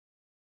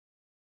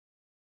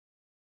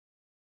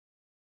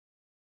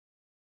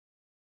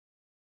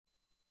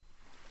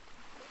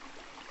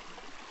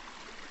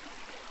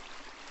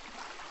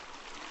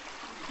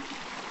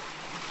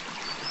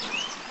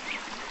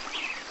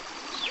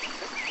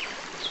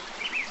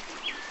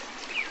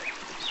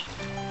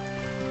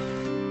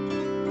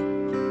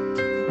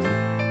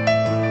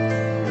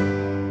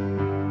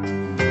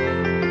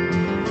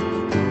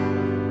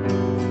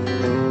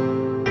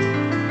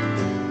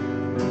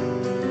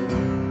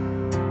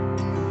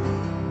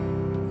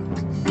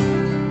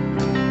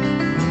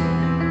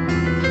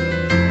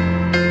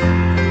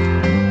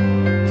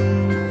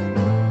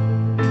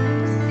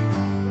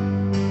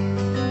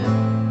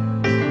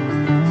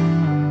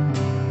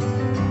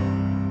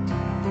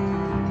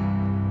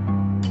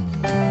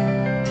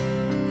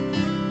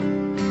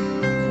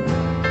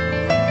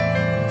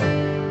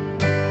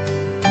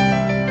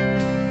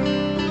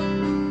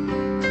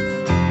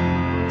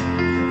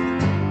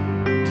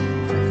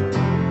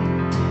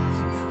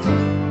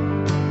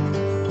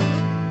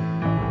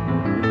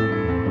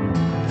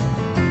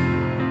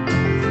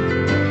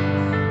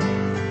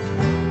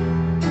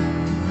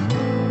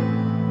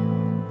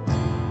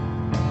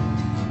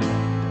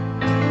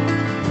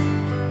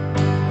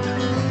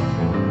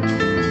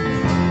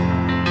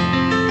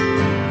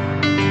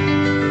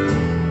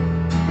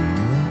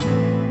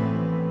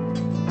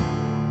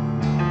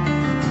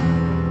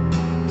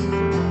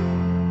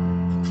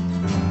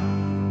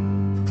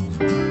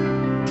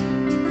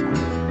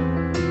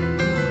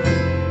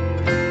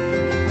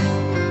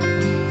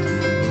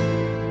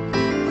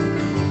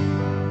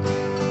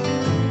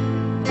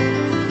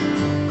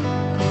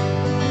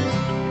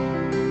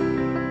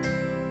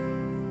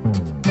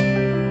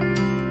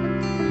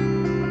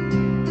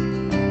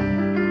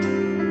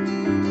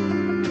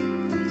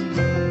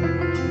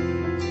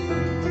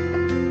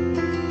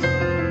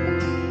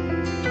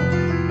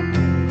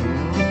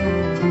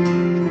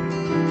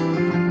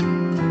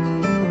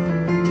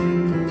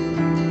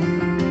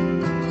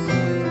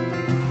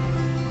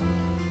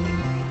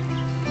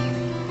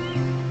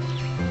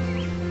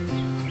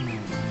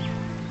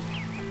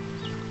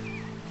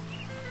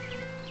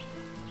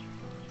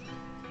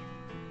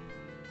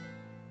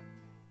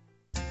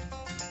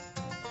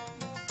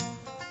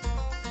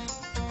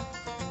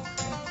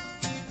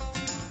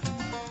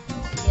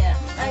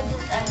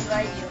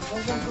invite you for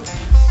some cookies.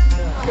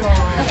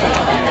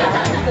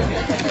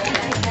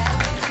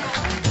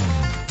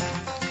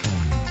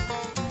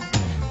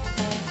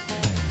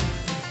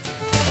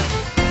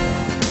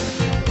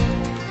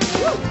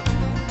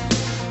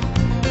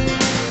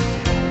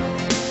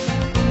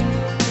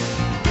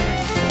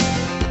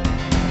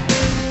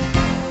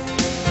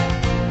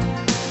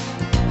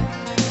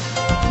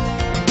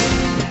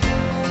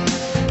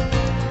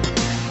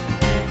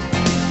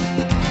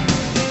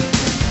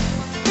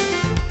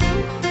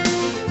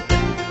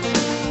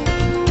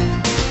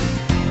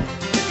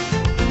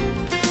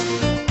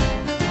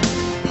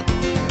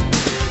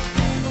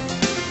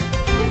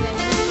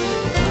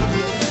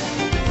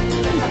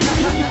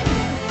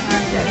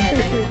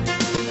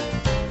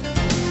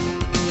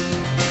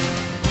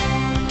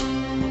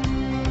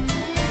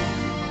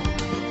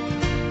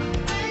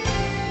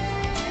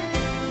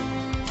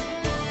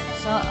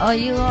 Oh,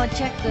 you all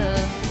checked the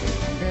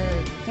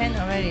tent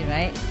already,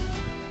 right?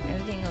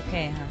 Everything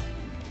okay, huh?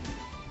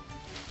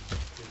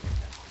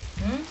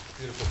 Hmm?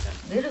 Beautiful tent.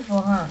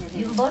 Beautiful, huh?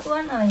 You bought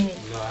one or you?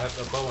 No, I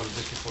bought one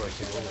just before I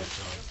came over.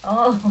 So.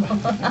 Oh.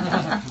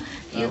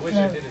 I wish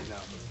I didn't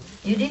now.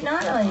 You did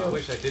not, or you? I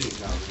wish I didn't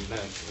now. When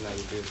I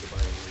would be able to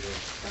buy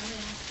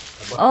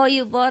it. Oh,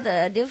 you bought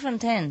a different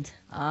tent.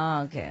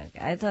 Oh, okay.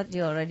 I thought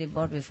you already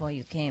bought before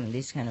you came,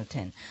 this kind of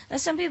tent.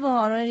 Some people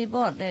already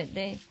bought.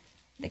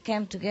 They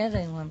camp together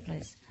in one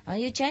place. Oh,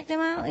 you check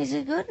them out? Is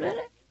it good,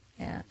 really?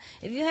 Yeah.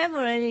 If you have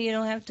already, you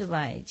don't have to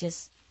buy.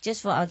 Just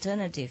for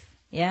alternative.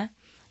 Yeah?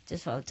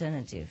 Just for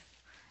alternative.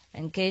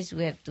 In case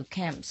we have to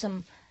camp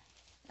some...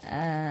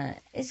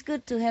 it's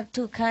good to have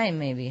two kind,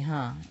 maybe,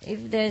 huh?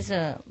 If there's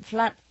a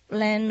flat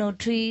land, no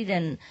tree,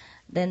 then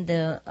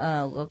the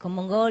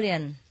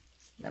Mongolian...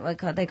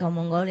 They call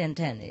Mongolian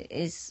tent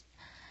is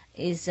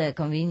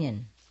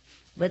convenient.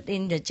 But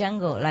in the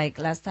jungle, like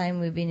last time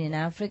we've been in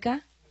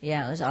Africa,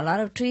 yeah, there's a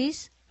lot of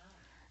trees.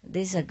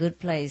 This is a good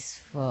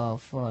place for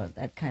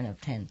that kind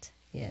of tent.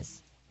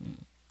 Yes.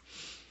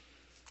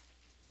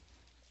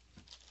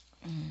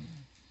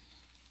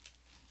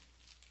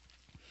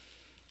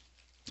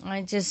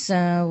 I just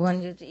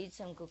want you to eat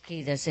some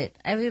cookie. That's it.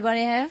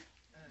 Everybody have?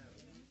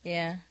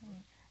 Yeah.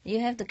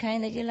 You have the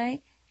kind that you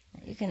like?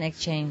 You can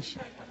exchange.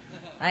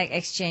 Like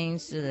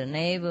exchange to the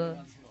neighbor.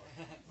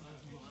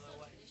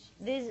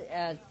 This,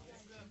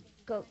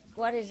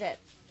 what is that?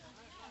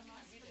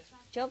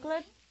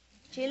 Chocolate?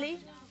 Chili?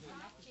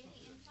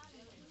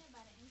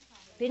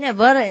 Peanut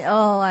butter?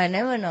 Oh, I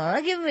never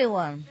know. Give me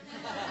one.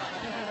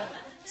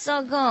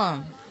 So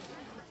gone.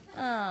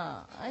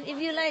 Oh, if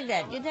you like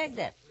that, you take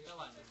that.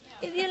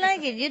 If you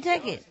like it, you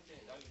take it.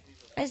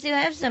 I still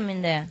have some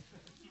in there.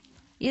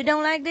 You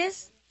don't like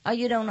this? Or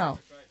you don't know?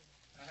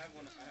 I have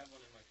one in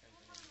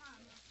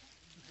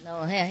my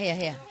tent. No,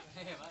 here.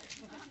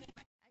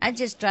 I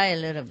just try a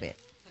little bit.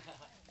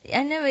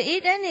 I never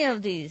eat any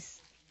of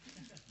these.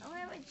 I don't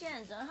have a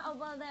chance. How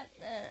about that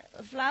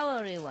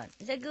flowery one?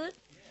 Is that good?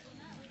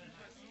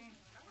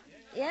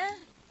 Yeah?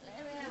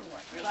 Let me have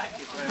one. We like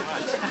it very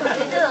much.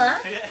 You do, huh?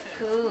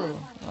 Cool.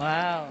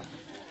 Wow.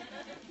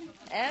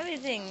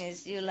 Everything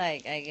is you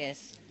like, I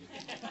guess.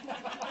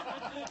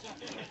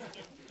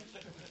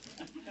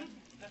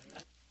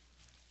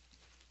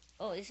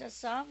 Oh, is it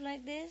soft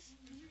like this?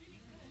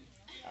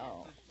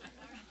 Oh.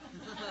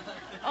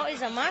 Oh,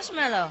 it's a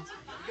marshmallow.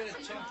 You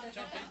gotta jump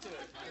into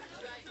it.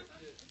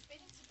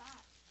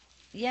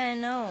 Yeah, I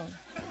know.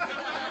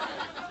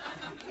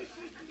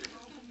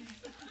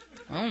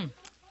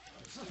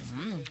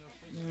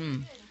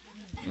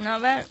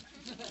 Not bad.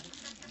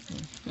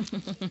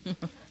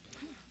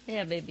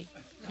 Yeah, baby.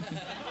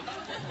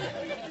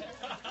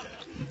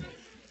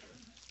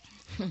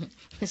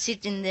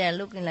 Sitting there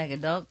looking like a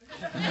dog.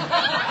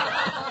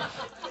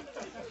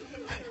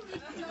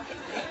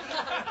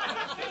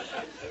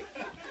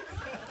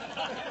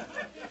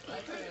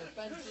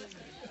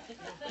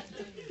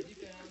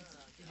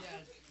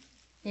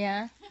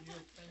 Yeah.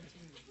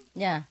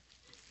 Yeah.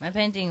 My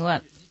painting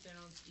what?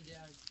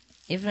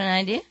 Different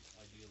idea?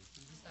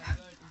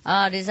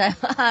 Oh,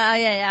 disciple.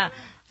 Yeah.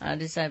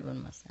 Disciple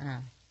must.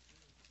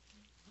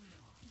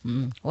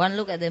 One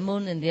look at the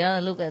moon and the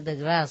other look at the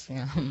grass.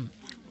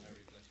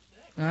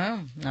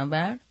 Not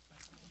bad.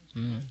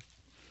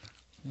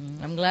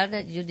 I'm glad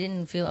that you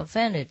didn't feel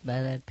offended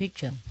by that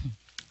picture.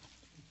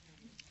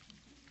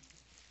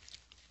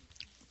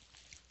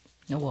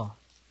 Wow.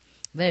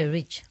 Very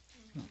rich.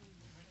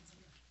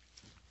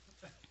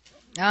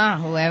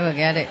 Whoever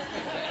get it.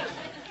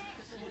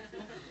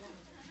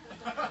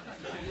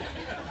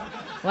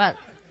 What?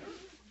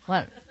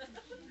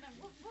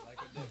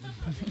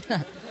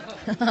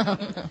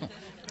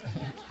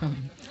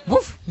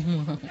 Woof.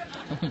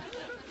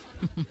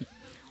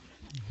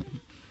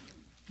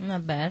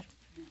 Not bad.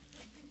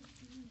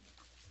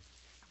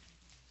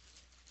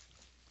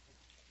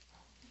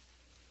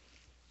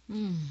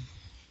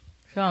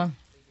 So.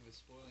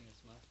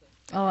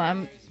 Oh,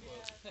 I'm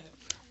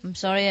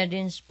sorry I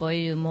didn't spoil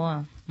you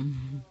more.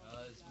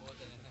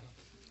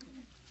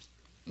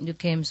 You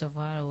came so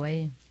far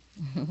away.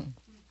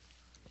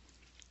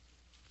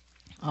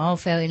 All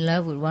fell in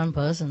love with one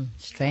person.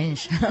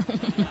 Strange.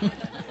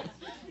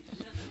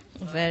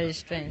 Very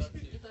strange.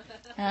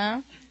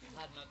 Huh?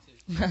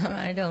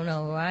 I don't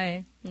know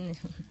why.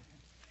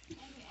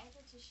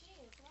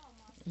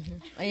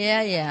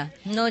 Yeah.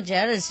 No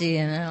jealousy.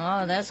 You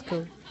know? Oh, that's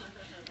cool.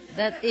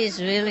 That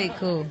is really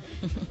cool.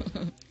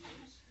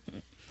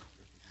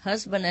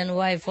 Husband and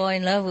wife fall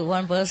in love with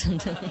one person.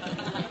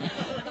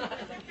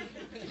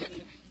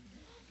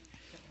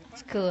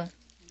 It's cool.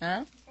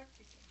 Huh?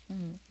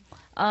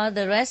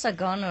 The rest are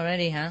gone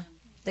already, huh?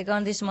 They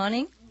gone this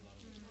morning?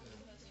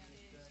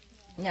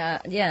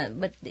 Yeah,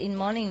 but in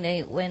morning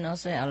they went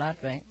also a lot,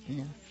 right?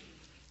 Yeah.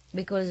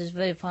 Because it's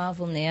very far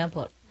from the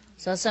airport.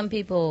 So some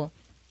people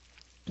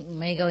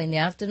may go in the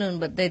afternoon,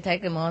 but they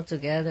take them all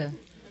together.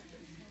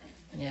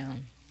 Yeah.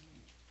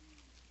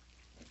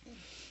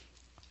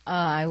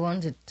 I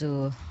wanted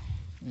to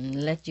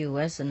let you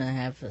Westerner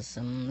have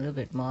some little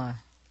bit more,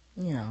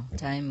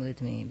 time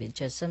with me, but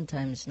just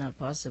sometimes it's not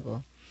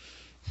possible.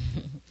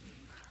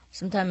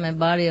 Sometimes my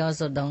body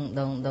also don't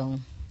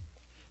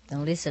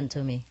listen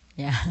to me.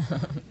 Yeah.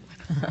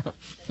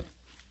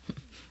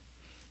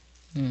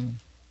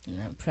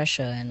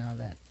 Pressure and all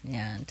that.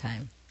 Yeah, and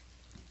time.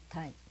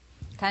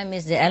 Time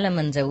is the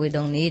element that we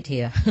don't need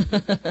here.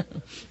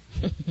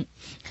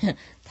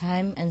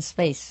 Time and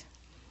space.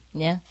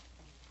 Yeah.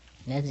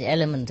 That's the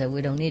element that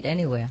we don't need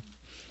anywhere.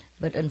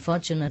 But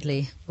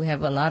unfortunately, we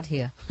have a lot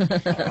here.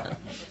 A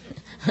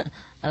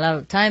lot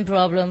of time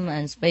problem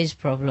and space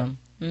problem.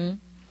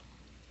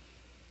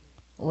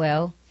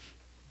 Well,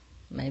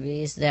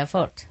 maybe it's their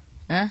fault.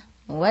 Huh?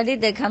 Why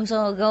did they go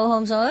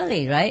home so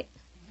early, right?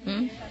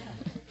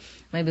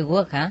 Maybe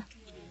work, huh?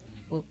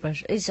 Work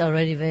pressure. It's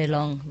already very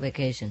long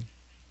vacation.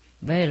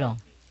 Very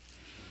long.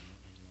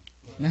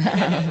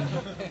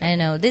 I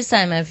know. This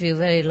time I feel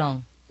very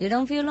long. You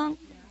don't feel long?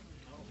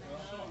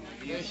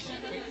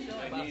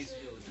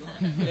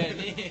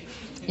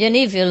 Your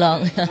knee feel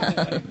long.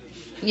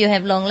 You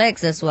have long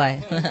legs, that's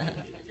why.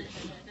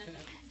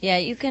 Yeah,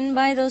 you can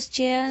buy those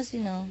chairs,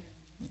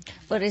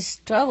 But it's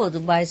trouble to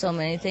buy so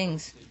many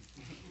things.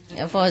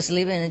 Fall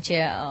asleep in a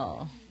chair,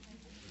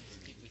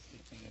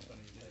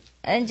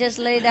 and just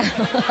lay down.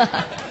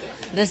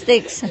 The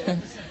sticks.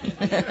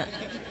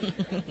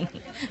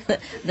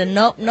 The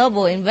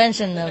noble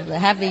invention of the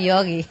happy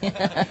yogi.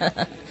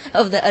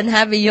 Of the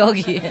unhappy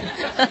yogi.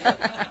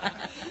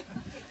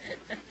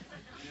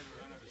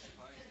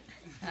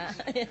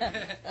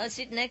 I'll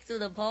sit next to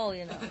the pole,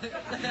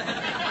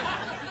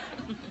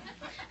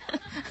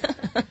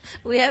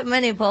 We have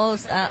many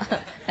poles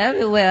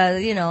everywhere,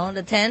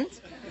 the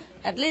tent.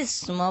 At least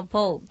small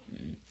pole.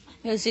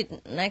 You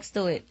sit next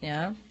to it,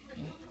 yeah.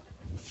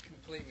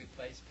 Complete with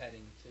face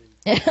padding too.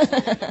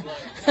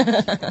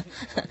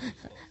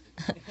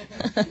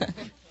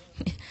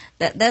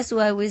 That's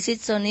why we sit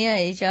so near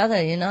each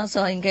other,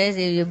 so in case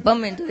if you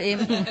bump into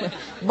him,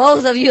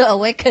 both of you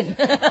awaken.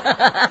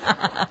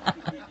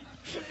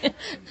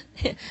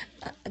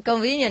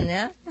 Convenient,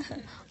 yeah?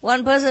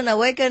 One person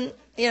awaken,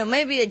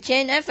 maybe a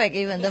chain effect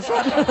even, the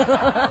front.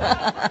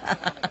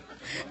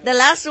 The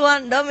last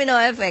one, domino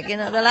effect,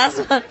 the last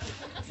one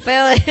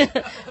fell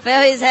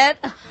his head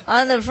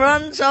on the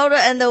front shoulder,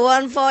 and the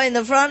one fall in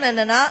the front, and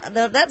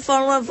that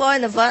front one fall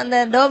in the front, and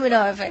then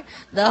domino effect.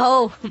 The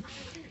whole,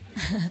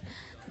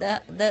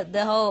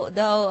 the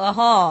whole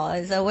hall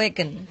is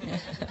awakened.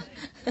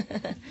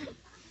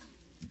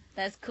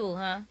 That's cool,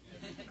 huh?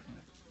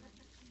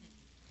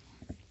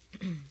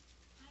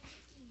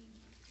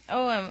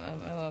 Oh,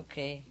 I'm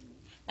okay.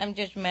 I'm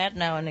just mad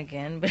now and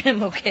again, but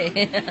I'm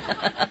okay.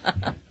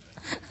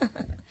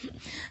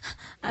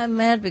 I'm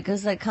mad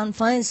because I can't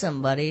find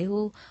somebody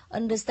who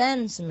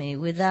understands me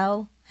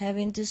without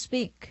having to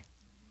speak,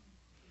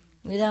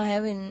 without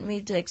having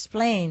me to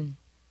explain.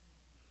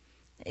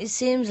 It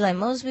seems like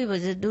most people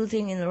just do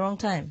things in the wrong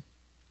time.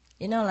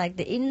 Like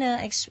the inner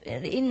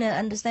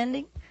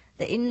understanding,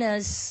 the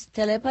inner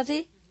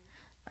telepathy.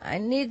 I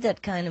need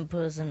that kind of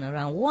person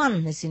around.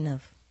 One is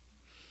enough.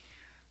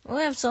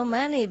 We have so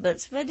many, but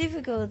it's very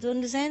difficult to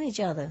understand each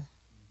other.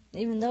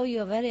 Even though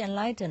you're very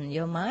enlightened,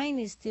 your mind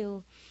is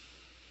still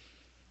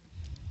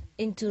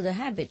into the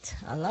habit,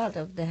 a lot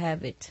of the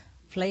habit.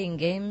 Playing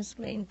games,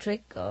 playing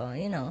trick, or,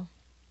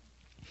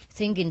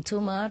 thinking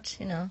too much,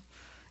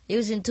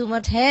 using too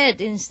much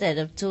head instead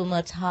of too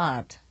much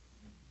heart.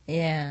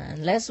 Yeah,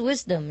 and less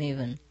wisdom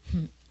even.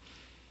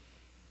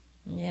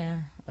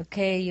 Yeah,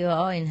 okay, you're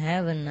all in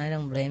heaven, I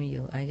don't blame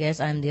you. I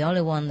guess I'm the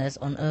only one that's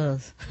on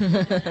earth.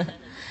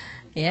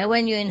 Yeah,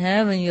 when you're in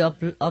heaven, you're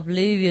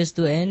oblivious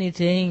to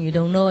anything. You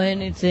don't know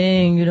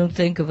anything. You don't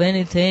think of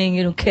anything.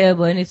 You don't care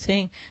about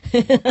anything.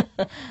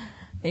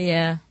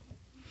 Yeah.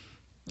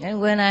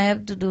 And when I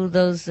have to do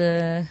those,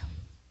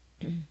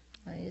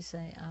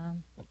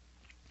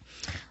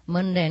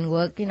 mundane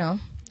work,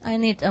 I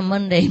need a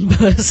mundane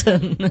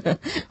person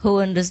who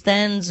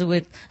understands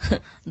with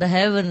the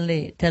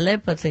heavenly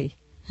telepathy.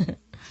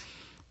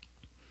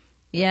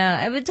 Yeah,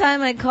 every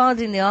time I call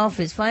in the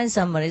office, find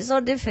somebody, it's so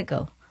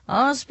difficult.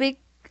 I speak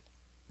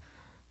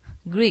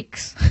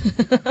Greeks.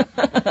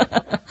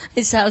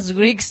 It sounds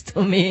Greeks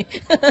to me.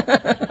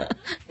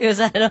 Because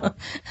I don't.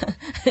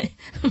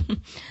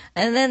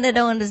 And then they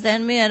don't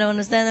understand me, I don't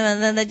understand them,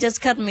 and then they just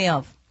cut me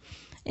off.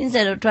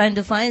 Instead of trying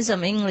to find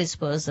some English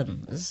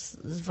person,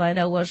 find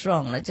out what's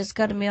wrong, they just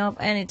cut me off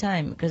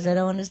anytime because they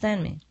don't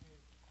understand me.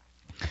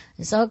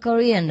 It's all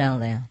Korean down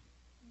there.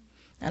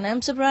 And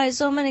I'm surprised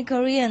so many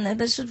Korean that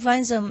they should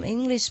find some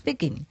English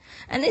speaking.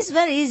 And it's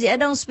very easy. I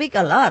don't speak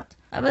a lot.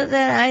 But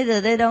then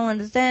either they don't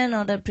understand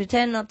or they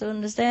pretend not to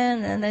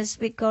understand and they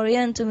speak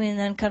Korean to me and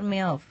then cut me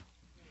off.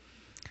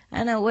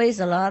 And I waste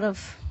a lot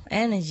of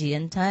energy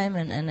and time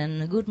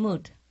and a good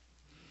mood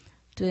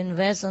to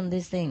invest on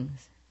these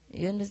things.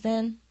 You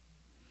understand?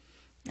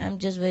 I'm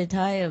just very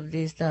tired of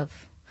this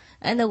stuff.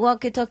 And the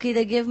walkie-talkie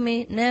they give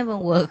me never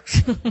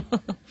works.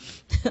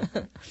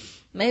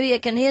 Maybe I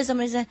can hear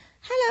somebody say,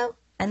 hello.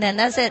 And then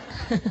that's it.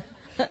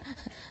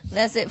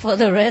 That's it for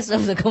the rest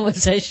of the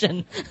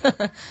conversation.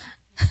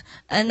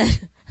 And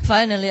then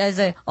finally I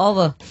say,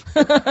 over.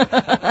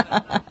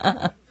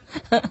 I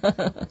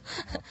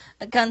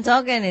can't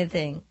talk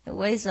anything. It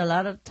wastes a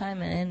lot of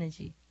time and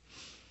energy.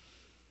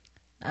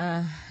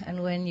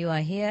 And when you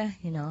are here,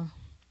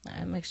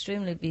 I'm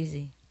extremely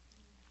busy.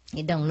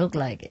 It don't look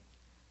like it.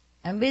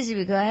 I'm busy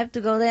because I have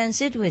to go there and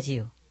sit with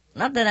you.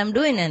 Not that I'm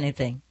doing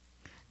anything.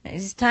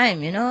 It's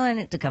time, I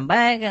need to come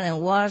back and then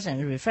wash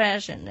and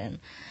refresh and then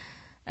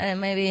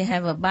maybe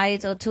have a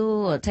bite or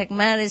two or take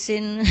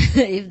medicine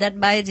if that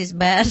bite is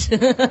bad. If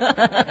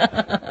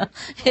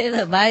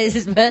the bite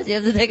is bad, you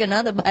have to take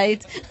another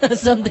bite or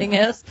something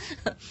else.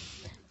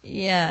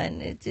 Yeah,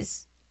 and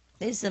it's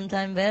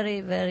sometimes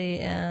very,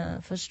 very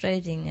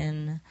frustrating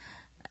and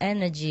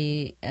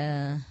energy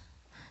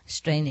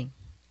straining.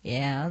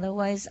 Yeah,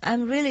 otherwise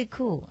I'm really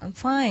cool. I'm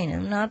fine.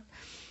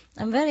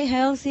 I'm very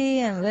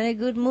healthy. I'm very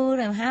good mood.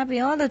 I'm happy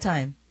all the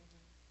time.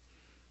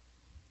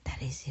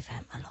 That is if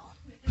I'm alone.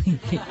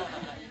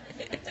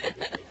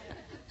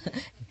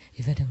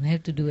 If I don't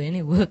have to do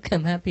any work,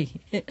 I'm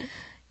happy.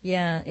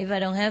 Yeah, if I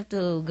don't have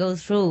to go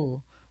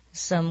through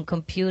some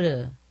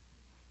computer,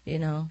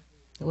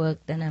 work,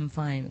 then I'm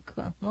fine.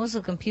 Most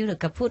of computer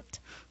kaput.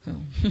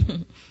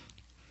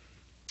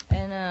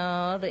 And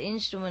all the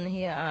instruments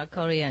here are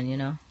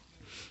Korean,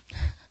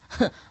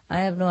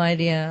 I have no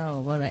idea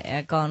what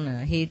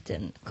aircon, heat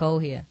and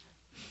cold here.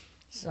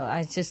 So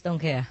I just don't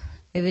care.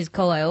 If it's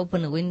cold, I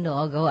open the window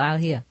or go out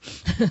here.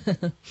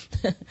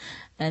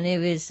 And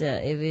if it's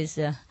hot, if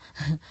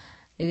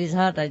it's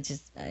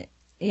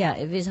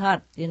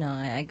hot,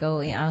 I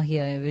go out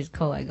here. If it's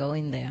cold, I go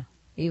in there.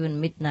 Even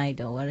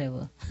midnight or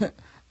whatever.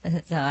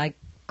 That's how I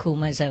cool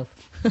myself.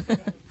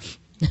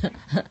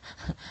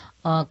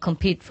 Or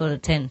compete for the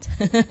tent.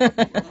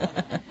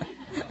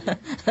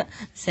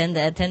 Send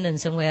the attendant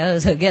somewhere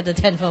else or get a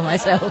tent for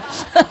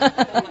myself.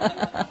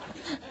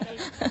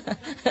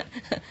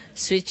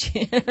 Switch.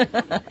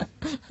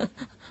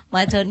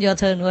 My turn, your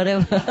turn,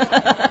 whatever.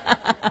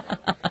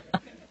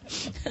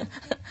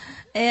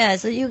 Yeah,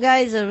 so you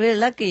guys are really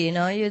lucky,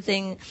 You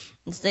think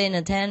staying in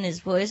a tent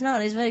is poor. It's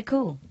not, it's very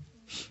cool.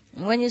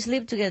 When you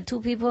sleep together,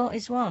 two people,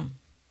 it's warm.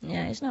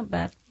 Yeah, it's not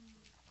bad.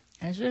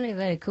 It's really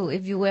very cool.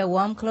 If you wear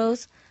warm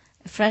clothes,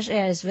 fresh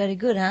air is very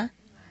good, huh?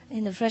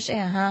 In the fresh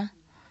air, huh?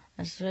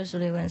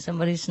 Especially when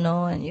somebody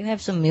snow and you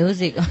have some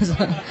music also.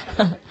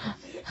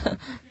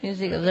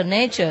 Music of the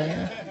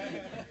nature.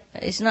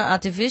 It's not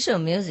artificial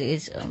music,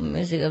 it's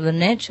music of the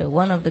nature,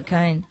 one of the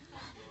kind.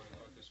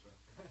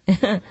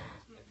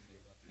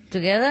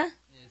 Together?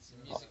 It's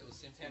musical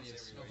symphony.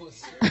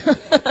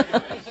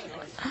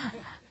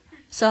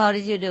 So how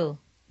did you do?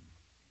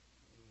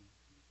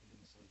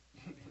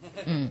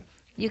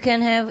 You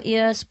can have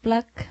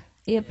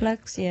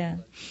earplugs, yeah.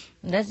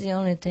 That's the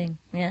only thing,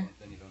 yeah.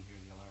 Then you don't hear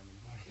the alarm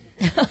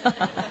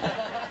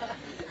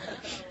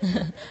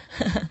anymore.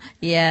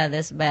 Yeah,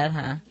 that's bad,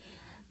 huh?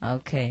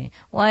 Okay.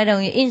 Why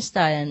don't you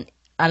install an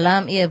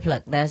alarm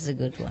earplug? That's a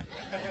good one.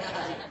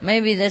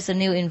 Maybe that's a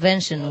new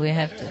invention we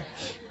have to.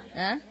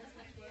 Huh?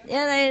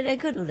 Yeah, they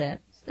could do that.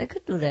 They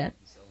could do that.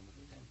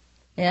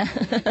 Yeah.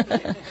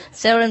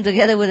 Sell them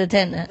together with a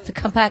tent. To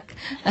come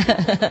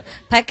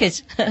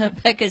package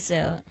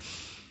sale.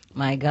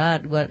 My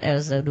God, what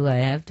else do I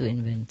have to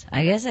invent?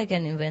 I guess I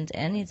can invent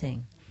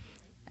anything.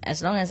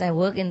 As long as I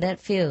work in that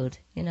field,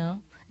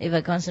 If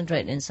I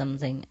concentrate in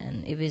something,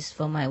 and if it's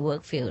for my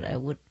work field, I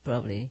would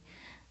probably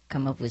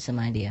come up with some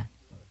idea.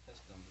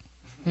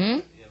 You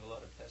have a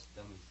lot of test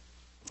dummies.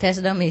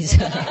 Test dummies.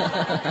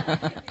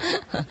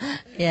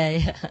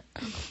 Yeah.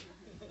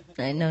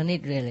 No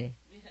need really.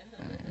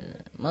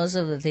 Most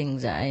of the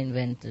things I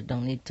invent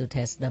don't need to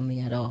test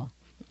dummy at all.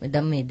 The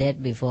dummy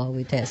dead before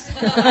we test.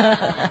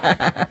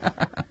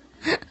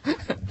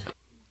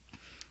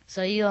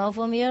 So you all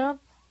from Europe?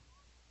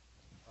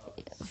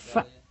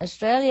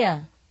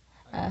 Australia?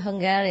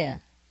 Hungary,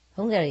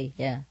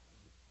 yeah.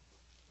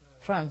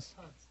 France,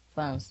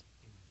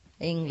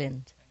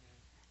 England,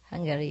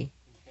 Hungary,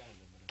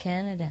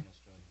 Canada.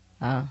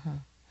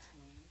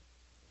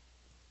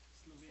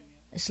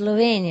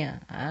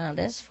 Slovenia.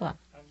 That's far.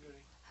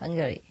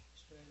 Hungary,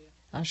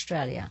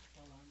 Australia,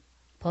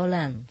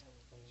 Poland,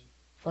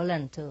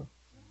 Poland too.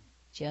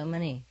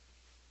 Germany.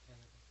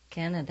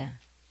 Canada.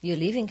 You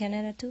live in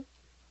Canada too?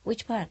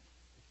 Which part?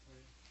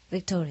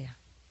 Victoria.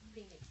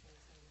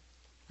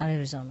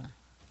 Arizona.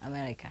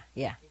 America.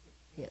 Yeah.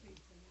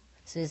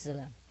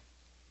 Switzerland.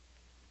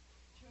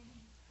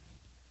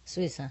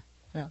 Swiss, huh?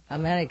 No,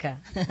 America.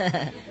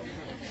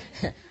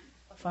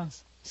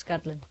 France.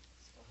 Scotland.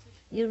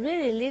 You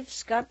really live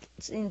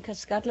in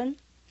Scotland?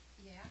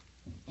 Yeah.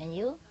 And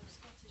you?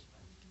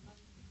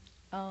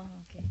 Oh,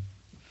 okay.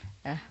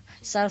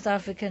 South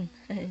African.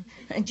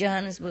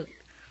 Johannesburg.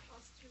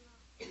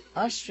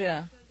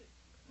 Austria.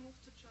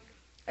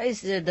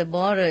 The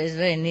border is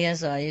very near,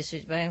 so you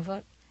switch back and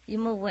forth. You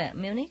move where?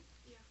 Munich?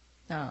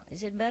 Yeah. Oh,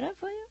 is it better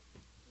for you?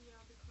 Yeah,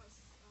 because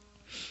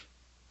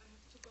I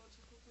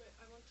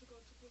want to go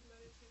to good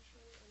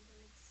meditation, and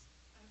then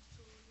I have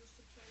to use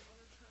the train all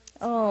the time.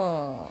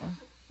 Oh.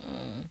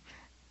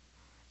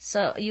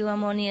 So you are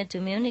more near to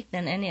Munich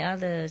than any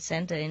other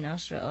center in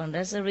Austria, and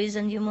that's the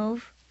reason you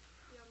move?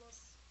 Yeah,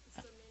 it's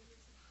the main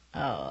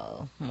reason.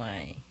 Oh,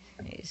 my.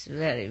 He's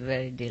very,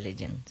 very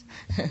diligent.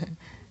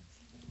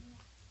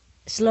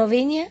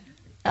 Slovenia?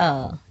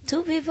 Oh,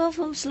 2 people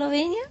from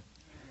Slovenia?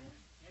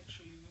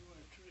 Actually, we were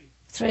 3.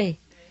 three.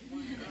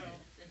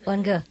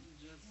 1 girl.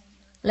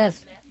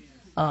 Left?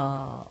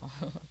 Oh,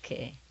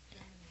 okay.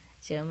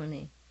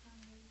 Germany.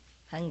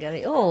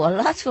 Hungary. Oh, a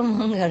lot from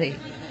Hungary.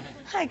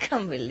 I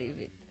can't believe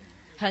it.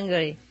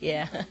 Hungary,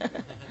 yeah.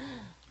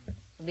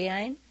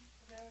 Behind?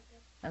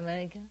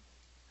 America?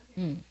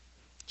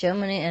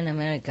 Germany and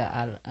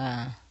America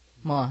are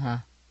more, huh?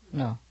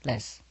 No,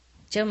 less.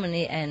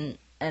 Germany and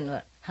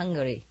what?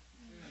 Hungary.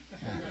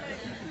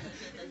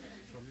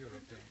 From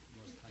Europe,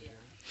 most Hungary.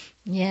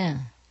 Yeah.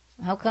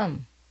 How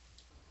come?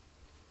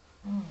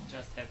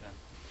 Just happened.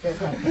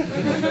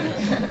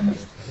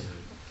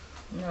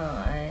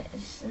 No,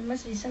 it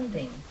must be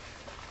something.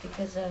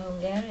 Because the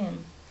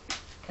Hungarian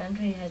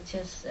country had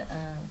just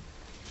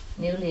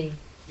newly...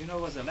 You know,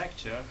 was a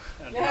lecture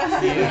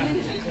last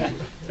year,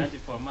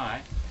 24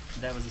 May.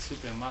 There was a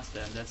Supreme Master,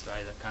 and that's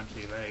why the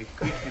country very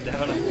quickly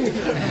developed.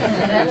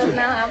 Developed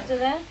now after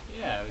that?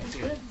 Yeah, we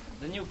see.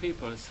 The new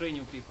people, 3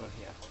 new people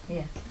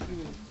here.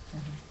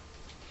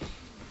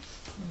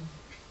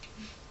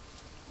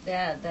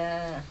 Yeah.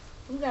 The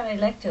Hungary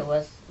lecture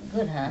was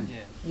good, huh?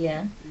 Yeah.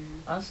 Yeah.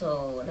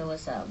 Also, there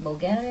was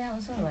Bulgaria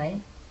also,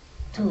 right?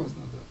 2.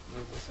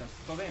 So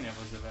Slovenia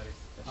was a very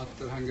special.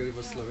 After Hungary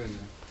was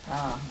Slovenia,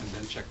 and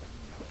then Czech.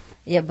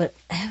 Yeah, but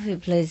every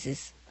place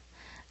is...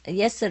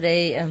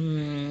 Yesterday,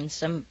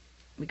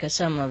 because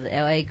some of the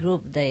LA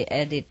group, they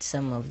edit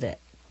some of the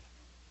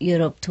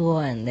Europe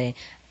tour, and they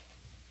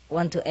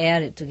want to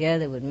air it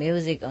together with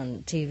music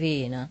on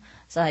TV, you know.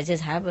 So I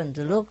just happened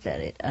to look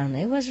at it, and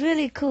it was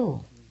really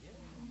cool.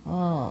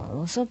 Oh, it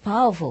was so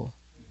powerful.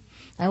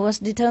 I was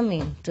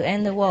determined to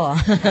end the war.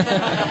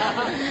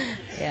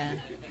 Yeah.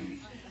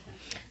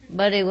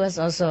 But it was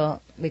also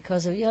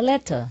because of your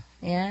letter.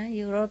 Yeah,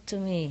 you wrote to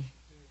me.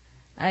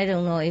 I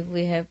don't know if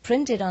we have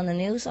printed on the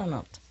news or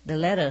not, the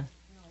letter.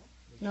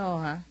 No,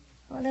 huh?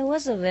 Well, there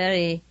was a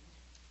very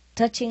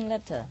touching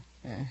letter.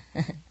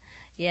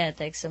 Yeah,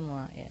 take some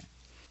more, yeah.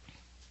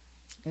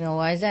 You know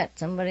why is that?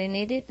 Somebody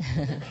need it?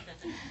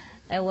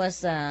 There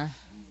was there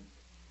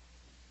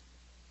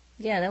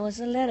was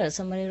a letter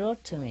somebody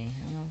wrote to me,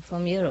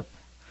 from Europe.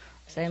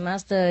 Say,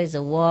 Master, it's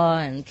a war,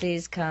 and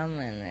please come,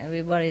 and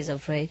everybody's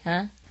afraid,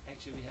 huh?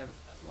 Actually, we have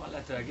one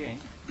letter again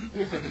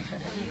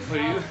for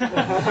you.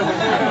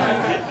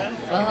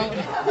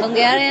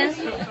 Hungarians?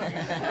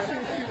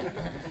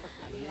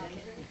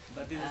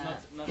 But this is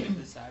not in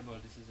the cyber.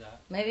 This is a.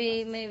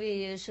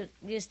 Maybe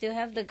you still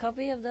have the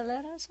copy of the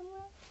letter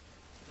somewhere?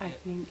 I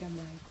think I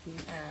might be.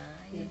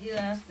 You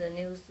ask the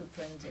news to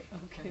print it.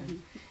 Okay.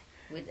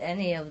 With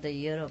any of the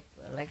Europe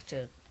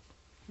lecture,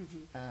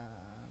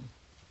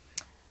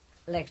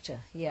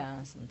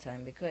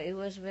 sometime, because it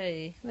was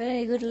very,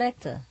 very good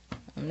lecture,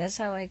 and that's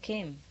how I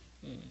came.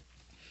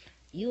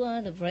 You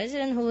are the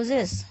president. Who is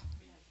this?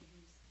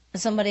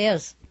 Somebody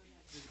else.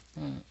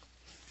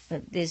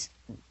 But this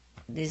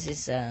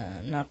is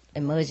not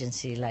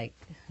emergency like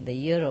the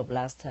Europe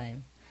last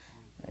time.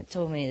 They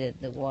told me that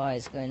the war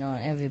is going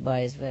on.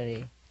 Everybody is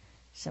very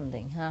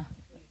something, huh?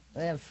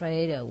 Very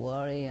afraid or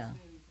worried or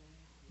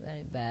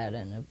very bad,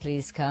 and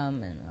please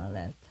come and all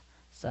that.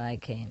 So I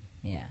came,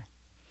 yeah.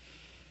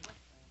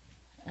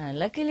 And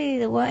luckily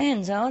the war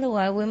ends.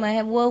 Otherwise we might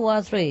have World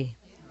War III.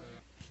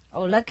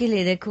 Oh,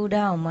 luckily they cool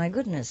down. My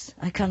goodness,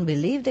 I can't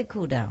believe they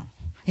cool down.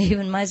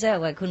 Even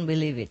myself, I couldn't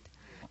believe it.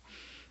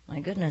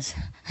 My goodness,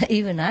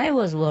 even I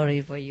was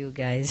worried for you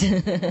guys.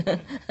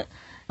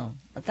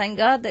 Thank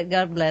God that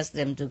God blessed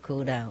them to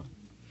cool down.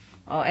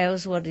 Or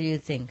else, what do you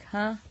think,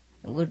 huh?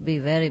 It would be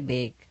very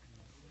big.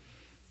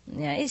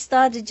 Yeah, it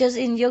started just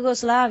in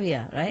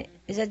Yugoslavia, right?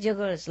 Is that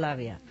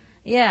Yugoslavia?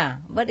 Yeah,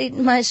 but it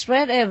might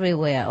spread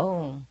everywhere.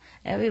 Oh,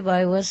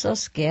 everybody was so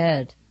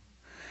scared.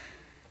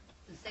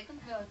 The Second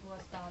World War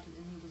started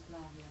in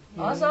Yugoslavia.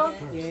 Also?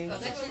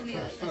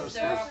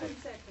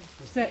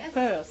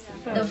 First.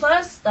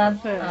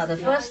 The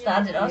first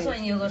started also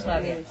in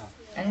Yugoslavia.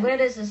 And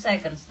where is the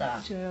second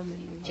star?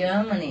 Germany.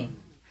 Germany.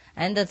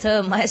 And the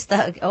third, my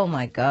star. Oh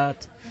my God.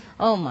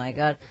 Oh my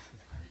God.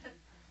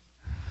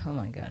 Oh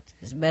my God.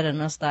 It's better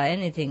not start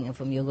anything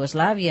from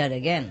Yugoslavia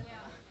again.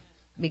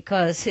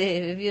 Because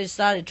if you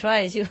start it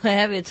twice, you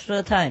have it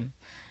third time.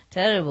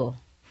 Terrible.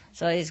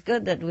 So it's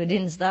good that we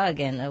didn't start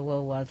again a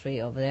World War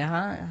III over there,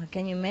 huh?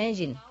 Can you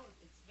imagine?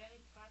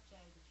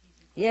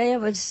 Yeah,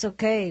 but it's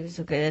okay. It's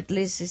okay. At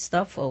least it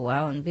stopped for a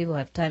while and people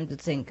have time to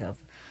think of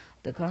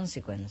the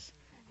consequence.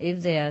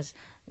 If they are,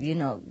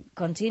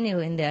 continue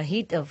in their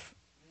heat of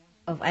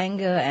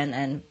anger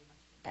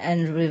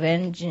and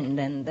revenge, and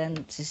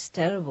then it's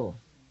terrible.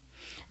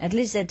 At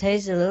least they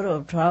taste a little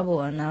of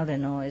trouble and now they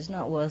know it's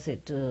not worth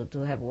it to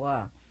have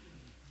war.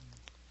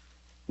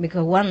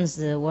 Because once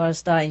the war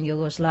started in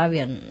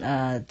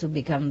Yugoslavia to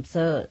become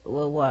Third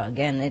World War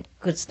again, it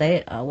could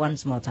stay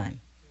once more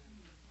time.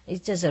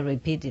 It's just a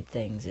repeated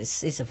thing.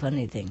 It's a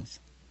funny thing.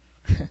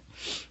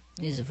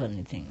 It's a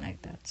funny thing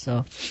like that.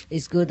 So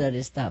it's good that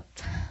it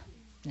stopped.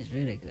 It's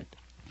really good.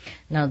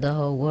 Now the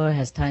whole world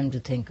has time to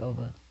think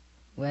over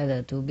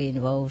whether to be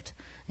involved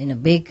in a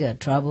big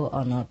trouble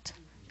or not.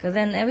 Because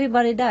then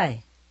everybody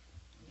die.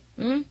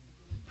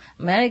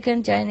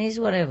 American, Chinese,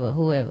 whatever,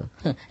 whoever.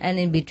 And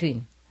in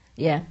between.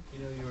 Yeah.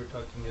 You were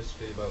talking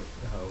yesterday about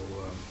how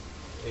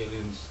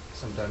aliens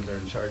sometimes are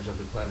in charge of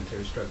the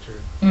planetary structure.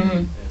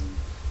 And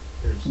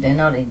they're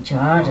not in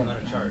charge. Well,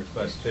 not in charge,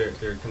 but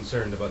they're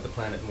concerned about the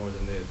planet more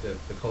than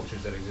the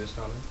cultures that exist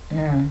on it.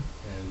 Yeah.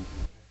 And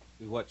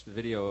we watched the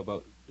video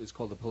about, it's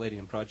called the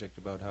Palladium Project,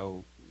 about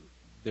how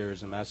there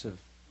is a massive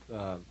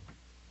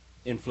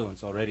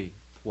influence already,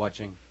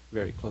 watching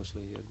very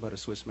closely about a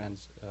Swiss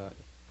man's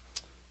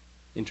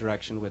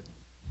interaction with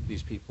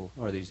these people,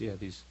 or these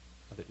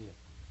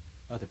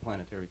other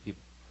planetary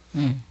people.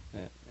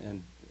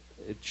 And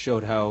it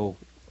showed how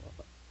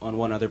on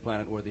one other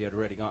planet where they had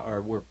already gone,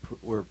 or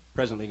were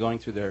presently going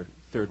through their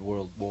Third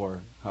World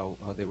War, how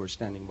they were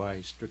standing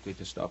by strictly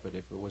to stop it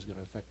if it was going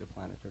to affect the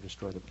planet or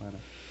destroy the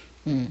planet.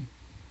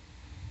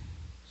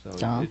 So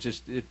it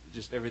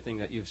just everything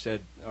that you've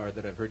said, or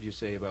that I've heard you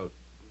say about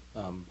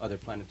other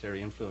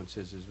planetary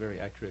influences is very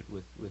accurate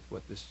with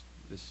what this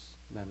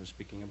man was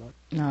speaking about.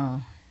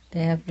 No,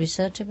 they have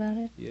research about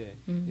it? Yeah,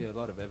 a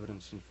lot of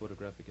evidence and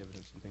photographic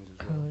evidence and things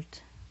as well.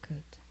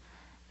 Good.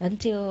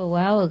 Until a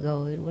while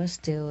ago, it was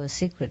still a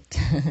secret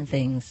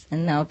things,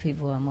 and now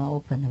people are more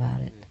open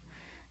about it.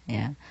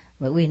 Yeah,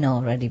 but we know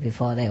already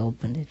before they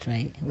opened it,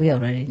 right? We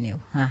already knew,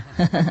 huh?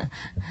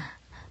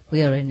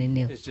 We already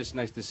knew. It's just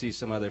nice to see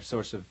some other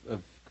source of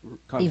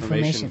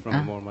confirmation from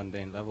a more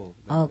mundane level.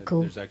 That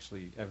Cool. There's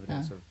actually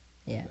evidence of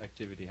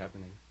activity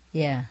happening.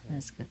 Yeah,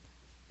 that's good.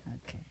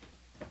 Okay.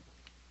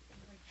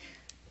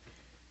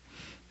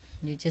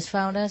 You just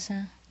found us,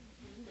 huh?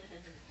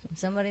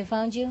 Somebody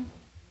found you?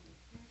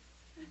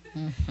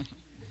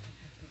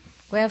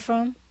 Where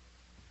from?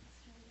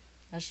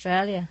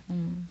 Australia.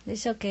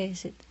 It's okay.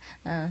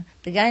 The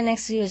guy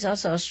next to you is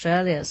also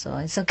Australia, so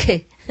it's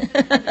okay.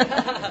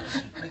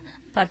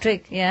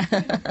 Patrick, yeah.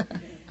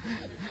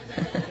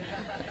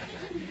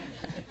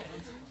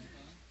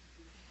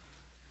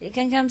 You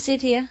can come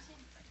sit here.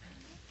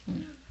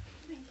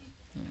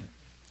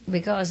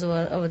 Because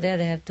over there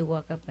they have to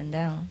walk up and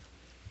down.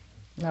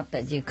 Not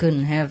that you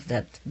couldn't have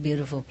that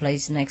beautiful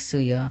place next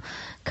to your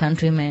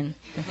countrymen.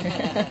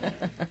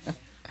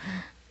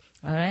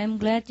 All right, I'm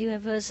glad you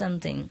have heard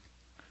something,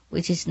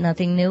 which is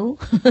nothing new.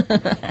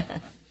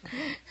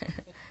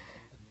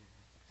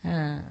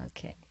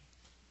 Okay.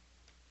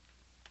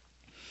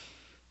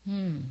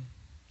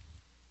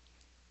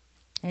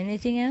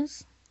 Anything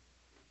else?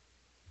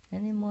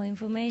 Any more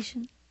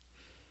information?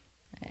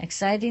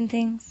 Exciting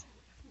things?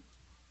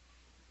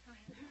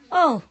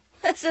 Oh,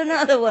 that's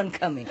another one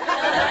coming.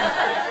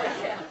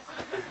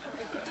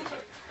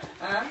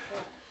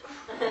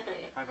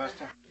 Hi,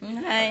 Pastor.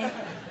 Hi.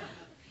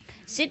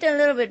 Sit a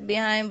little bit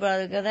behind,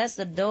 brother, because that's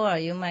the door.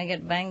 You might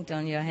get banged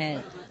on your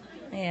head.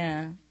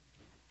 Yeah.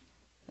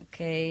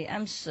 Okay.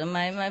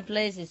 My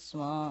place is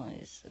small.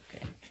 It's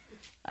okay.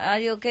 Are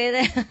you okay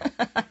there?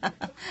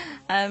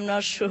 I'm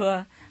not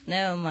sure.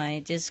 Never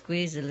mind. Just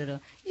squeeze a little.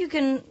 You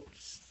can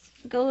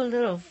go a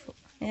little.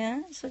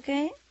 Yeah, it's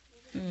okay.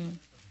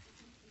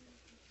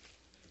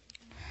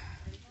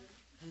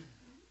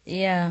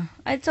 Yeah.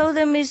 I told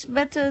them it's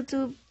better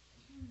to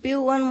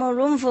build one more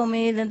room for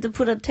me than to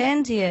put a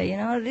tent here.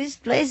 This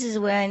place is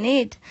where I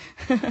need.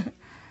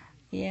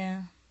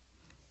 Yeah.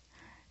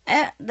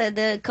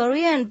 The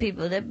Korean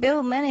people, they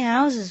build many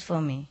houses for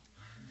me.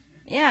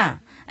 Yeah.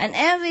 And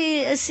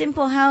every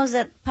simple house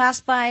that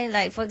pass by,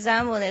 like, for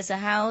example, there's a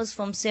house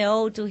from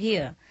Seoul to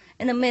here,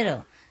 in the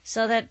middle.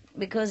 So that,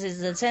 because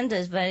the center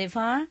is very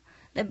far,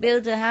 they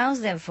build a house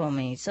there for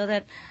me. So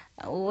that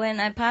when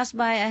I pass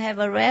by, I have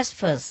a rest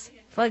first,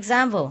 for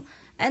example.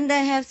 And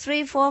they have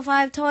 3, 4,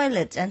 5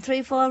 toilets and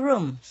 3, 4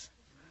 rooms.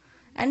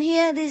 And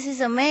here, this is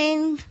a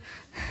main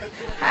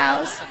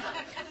house,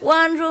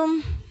 1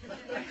 room,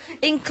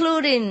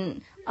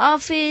 including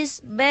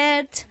office,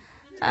 bed,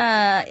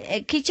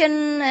 a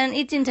kitchen, and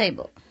eating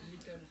table.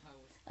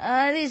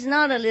 It's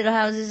not a little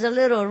house, it's a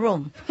little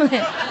room.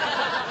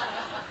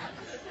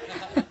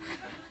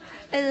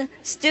 It's a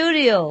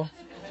studio.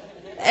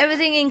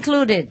 Everything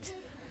included.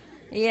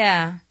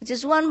 Yeah,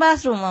 just one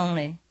bathroom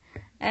only.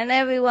 And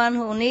everyone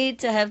who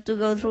needs to have to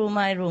go through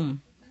my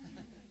room.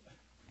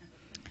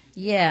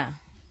 Yeah.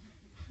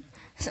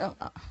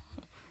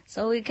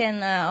 So we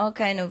can, all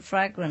kind of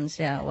fragrance,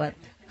 yeah, what?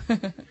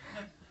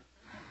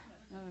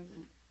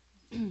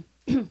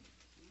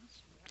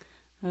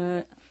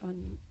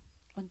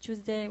 On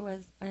Tuesday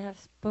I have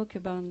spoke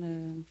about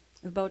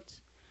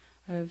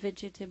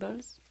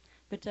vegetables,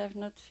 but I have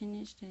not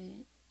finished.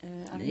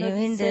 I've You not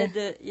mean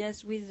said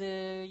yes with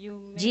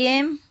you.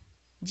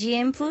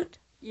 GM food?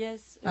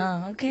 Yes.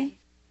 Okay.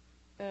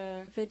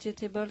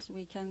 Vegetables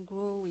we can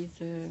grow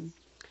with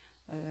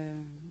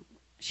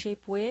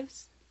shape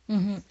waves.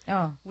 Mm-hmm.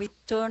 Oh. We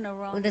turn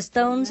around with the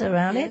stones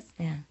around yes.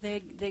 it. Yeah.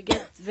 They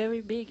get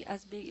very big,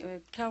 as big.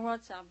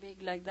 Carrots are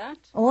big like that.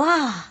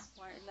 Wow.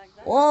 Like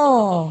that.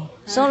 Oh,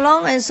 so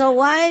long and so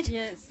wide.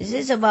 Yes. This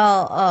is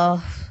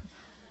about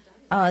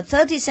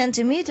 30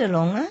 centimeter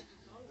long, huh?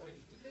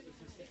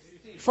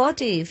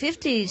 40,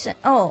 50.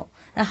 A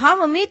half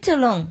a meter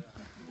long,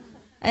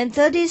 and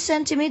 30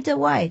 centimeter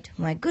wide.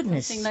 My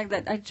goodness. Something like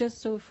that. I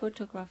just saw a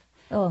photograph.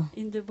 Oh.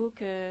 In the book,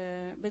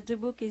 but the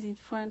book is in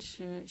French.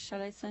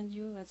 Shall I send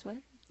you as well?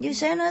 You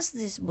send us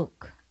this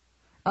book,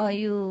 or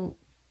you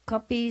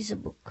copy the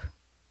book.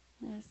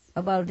 Yes.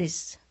 About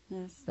this.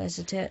 Yes.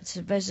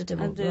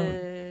 Vegetable.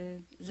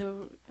 And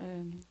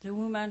the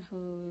woman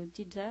who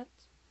did that,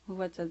 who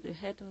was at the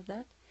head of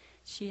that,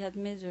 she had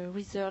made a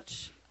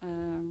research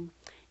in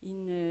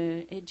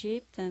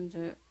Egypt, and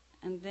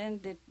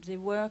then they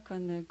work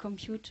on a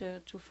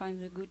computer to find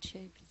the good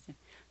shape. It's a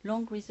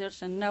long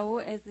research, and now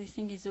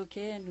everything is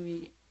okay.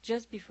 And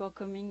just before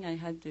coming, I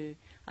had the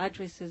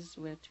addresses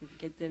where to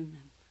get them.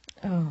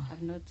 Oh.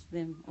 I've not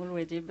them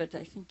already, but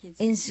I think it's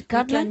in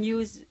Scotland. We can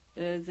use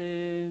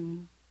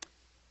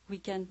we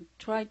can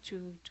try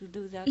to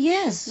do that.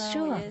 Yes, now,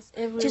 sure. Yes,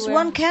 everywhere. Just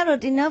one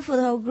carrot enough for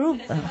the whole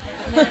group.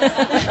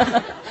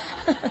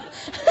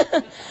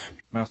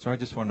 Master, I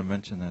just wanted to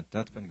mention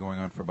that's been going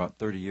on for about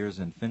 30 years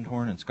in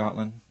Findhorn in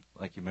Scotland,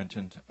 like you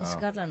mentioned.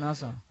 Scotland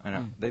also. I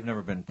know. They've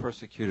never been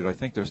persecuted. I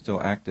think they're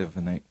still active,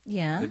 and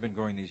they've been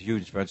growing these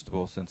huge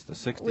vegetables since the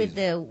 60s. With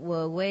the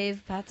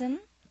wave pattern?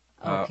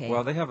 Okay.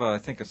 Well, they have, I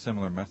think, a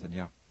similar method,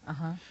 yeah.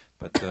 Uh-huh.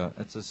 But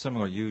it's a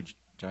similar huge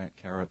giant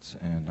carrots,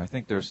 and I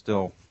think they're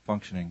still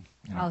functioning.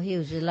 You know. Oh,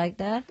 huge! You like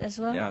that as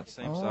well? Yeah, it's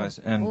same size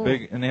and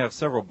big, and they have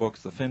several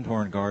books. The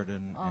Findhorn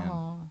Garden,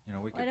 and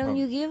we. Why don't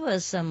you give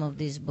us some of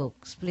these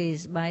books,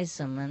 please? Buy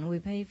some, and we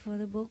pay for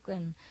the book,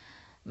 and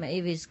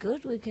if it's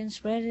good, we can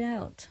spread it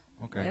out.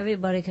 Okay.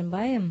 Everybody can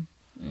buy them.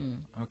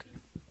 Okay.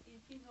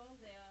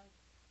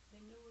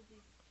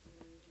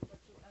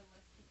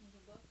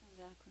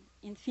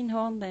 In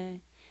Findhorn,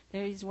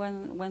 there is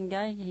one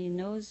guy. He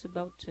knows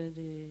about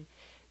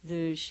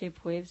the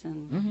shape waves,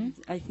 and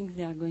I think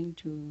they are going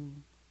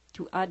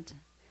to add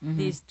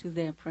this to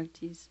their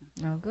practice.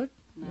 Oh, good.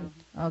 No.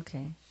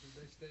 Okay.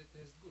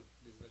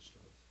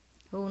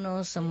 Who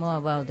knows some more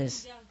about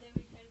this? They are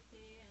very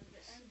healthy,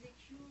 and they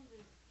cure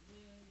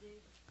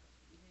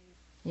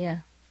Yeah.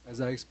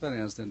 As I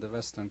experienced in the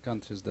Western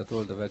countries, that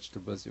all the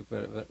vegetables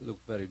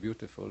look very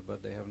beautiful,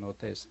 but they have no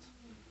taste.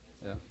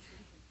 Yeah.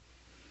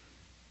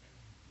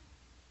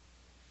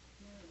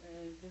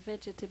 The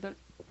vegetable,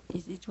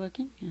 is it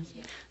working? Yes.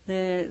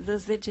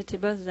 Those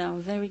vegetables are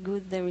very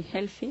good, very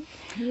healthy,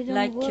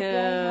 like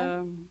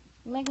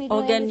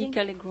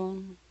organically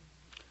grown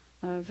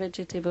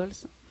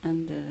vegetables,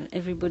 and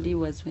everybody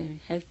was very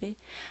healthy.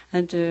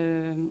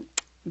 And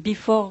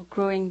before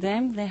growing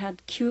them, they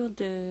had cured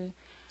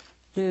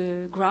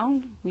the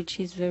ground, which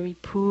is very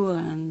poor,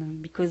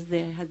 and because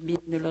there had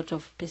been a lot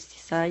of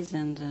pesticides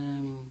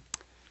and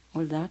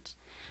all that,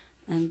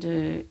 and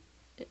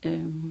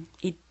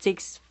it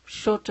takes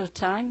shorter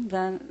time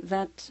than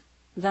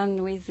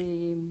with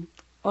the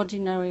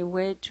ordinary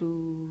way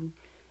to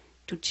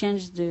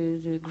change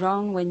the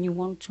ground when you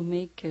want to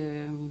make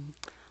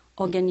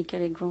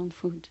organically grown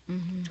food.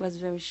 It was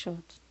very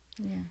short.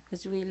 Yeah.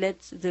 Because we let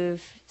the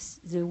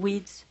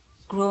weeds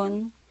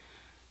grow,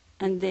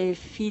 and they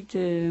feed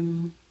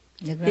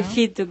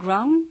the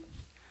ground,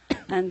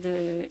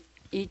 and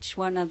each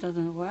one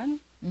another one.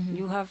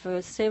 You have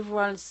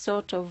several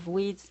sort of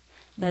weeds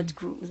that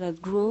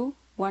grow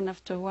one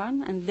after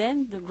one, and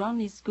then the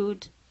ground is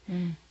good.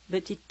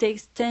 But it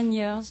takes 10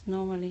 years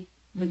normally.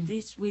 But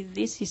with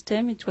this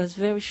system, it was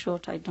very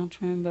short. I don't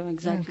remember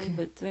exactly,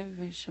 but very,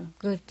 very short.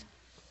 Good.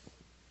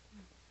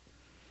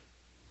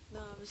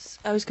 No,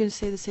 I was going to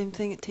say the same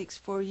thing. It takes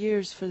 4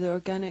 years for the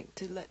organic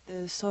to let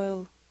the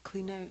soil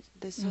clean out.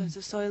 There's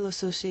a soil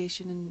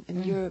association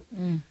in Europe,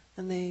 and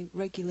they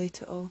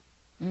regulate it all.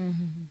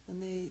 And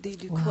they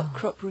do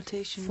crop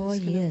rotation. 4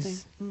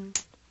 years.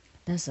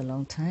 That's a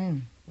long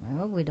time. I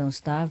hope we don't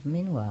starve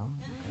meanwhile.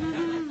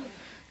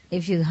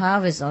 If you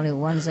harvest only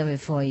once every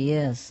 4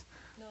 years.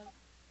 No.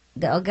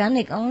 The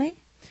organic only?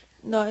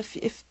 No,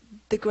 if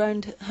the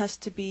ground has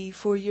to be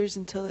 4 years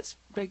until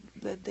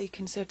that they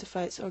can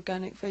certify it's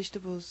organic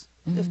vegetables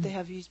if they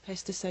have used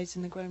pesticides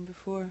in the ground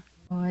before.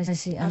 Oh, I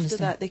see. After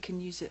Understand. that, they can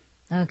use it.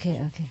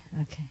 Okay.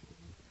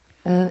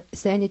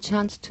 Is there any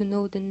chance to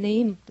know the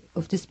name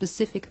of this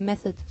specific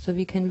method so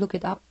we can look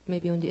it up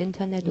maybe on the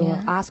internet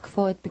or ask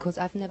for it? Because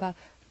I've never...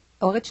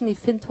 Originally,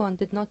 Findhorn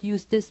did not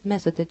use this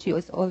method that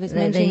you always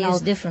mention They now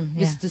use different,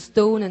 with the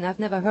stone, and I've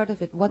never heard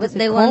of it. What is it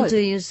they called? want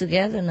to use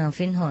together now,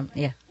 Findhorn.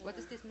 Yeah. What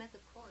is this method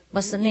called?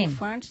 What's the name? In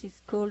French, it's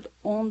called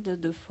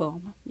onde de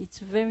forme. It's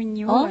very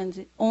new, Onde?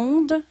 and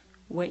onde,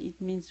 where it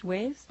means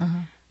waves,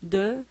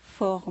 de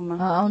forme.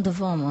 On the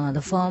form,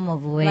 the form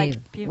of wave,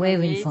 Like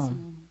waving pyramids.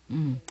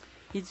 form.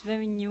 It's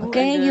very new.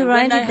 Okay, and, you when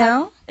write I it have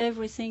down?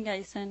 Everything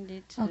I send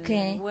it.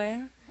 Okay.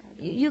 Where?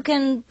 You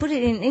can put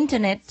it in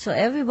internet so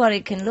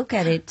everybody can look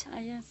at it.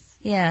 Yes.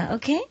 Yeah,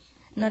 okay?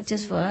 Not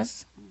just for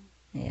us.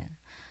 Yeah.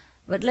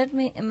 But let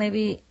me,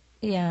 maybe,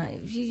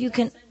 you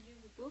can...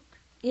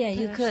 Yeah,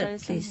 you could,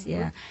 please,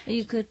 yeah.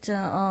 You could,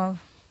 I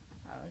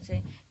would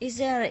say, is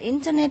there an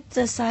internet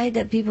site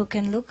that people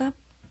can look up?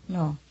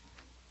 No.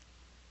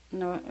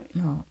 No.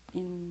 No.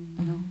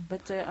 No.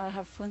 But I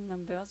have phone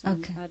numbers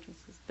and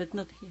addresses, but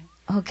not here.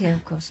 Okay,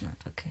 of course not,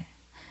 okay.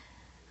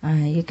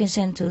 You can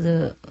send to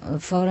the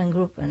foreign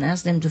group and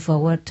ask them to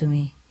forward to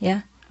me,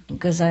 yeah?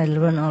 Because I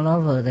run all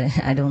over,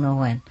 I don't know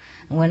when.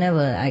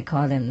 Whenever I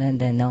call them, then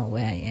they know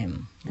where I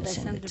am. Did I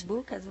send the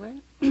book as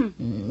well?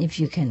 If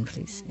you can,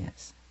 please,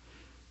 yes.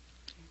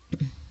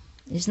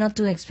 It's not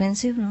too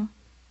expensive, no?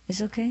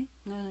 It's okay?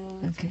 No,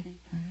 it's okay.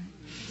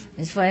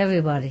 It's for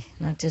everybody,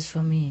 not just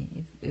for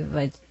me, if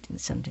I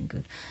think something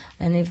good.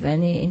 And if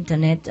any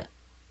internet,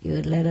 you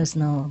would let us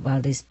know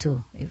about this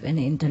too. If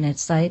any internet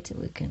site,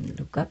 we can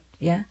look up,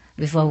 yeah?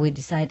 Before we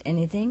decide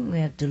anything, we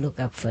have to look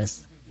up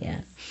first,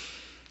 yeah?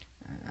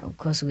 Of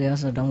course, we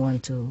also don't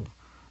want to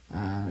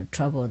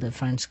trouble the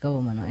French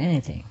government or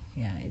anything.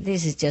 Yeah,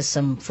 this is just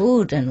some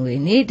food, and we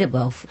need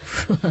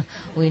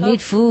we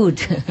need food.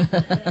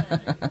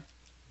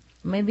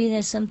 Maybe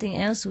there's something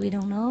else we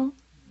don't know,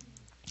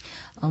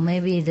 or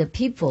maybe the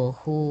people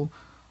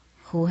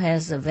who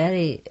has a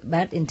very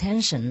bad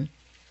intention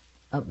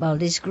about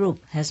this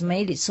group has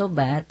made it so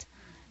bad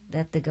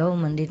that the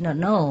government did not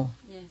know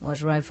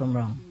what's right from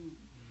wrong.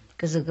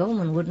 Because the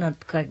government would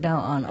not crack down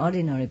on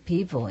ordinary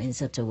people in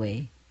such a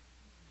way.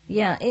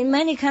 Yeah, in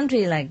many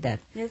countries like that.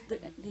 Yes,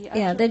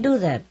 They do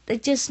that. They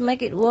just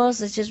make it worse.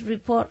 They just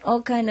report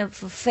all kind of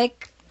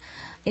fake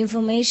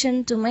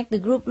information to make the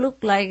group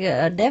look like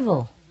a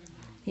devil.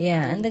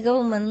 Yeah, and the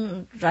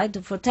government try to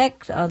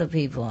protect other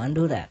people and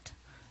do that.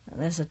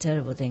 That's a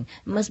terrible thing.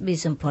 Must be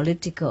some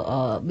political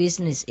or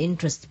business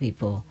interest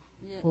people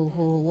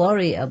who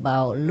worry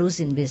about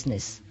losing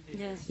business.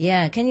 Yes.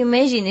 Yeah, can you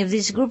imagine if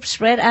this group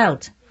spread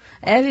out?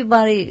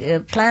 Everybody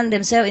plant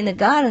themselves in the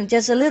garden,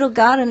 just a little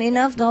garden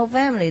enough the whole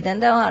family. Then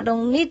they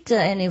don't need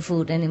any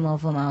food anymore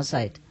from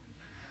outside.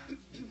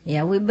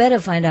 Yeah, we better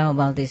find out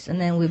about this,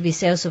 and then we'll be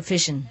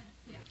self-sufficient.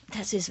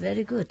 That is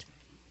very good.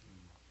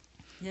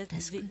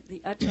 Yes,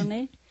 the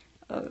attorney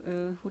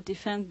who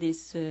defend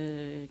this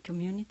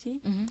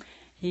community,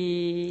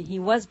 he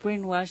was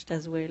brainwashed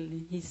as well.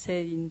 He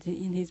said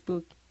in his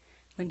book,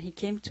 when he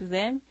came to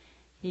them,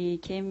 he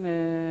came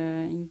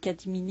in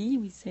catimini,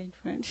 we say in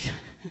French.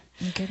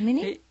 In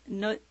catimini?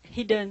 Not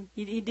hidden.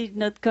 He did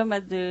not come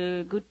at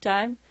the good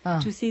time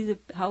to see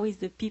how is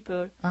the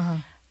people.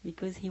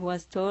 Because he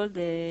was told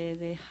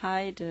they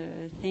hide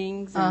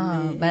things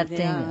and bad they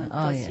thing.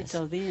 are Yes.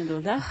 and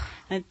all that.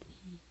 And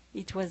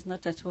it was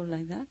not at all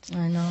like that.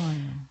 I know.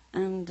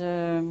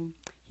 And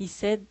he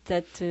said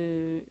that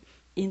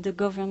in the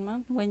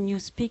government, when you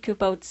speak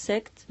about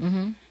sect,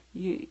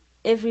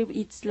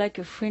 it's like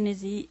a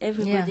frenzy.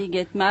 Everybody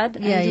get mad,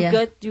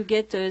 and you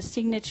get a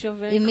signature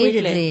very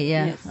immediately. Quickly.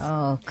 Yeah. Yes.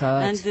 Oh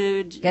God.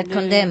 And get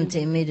condemned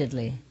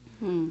immediately.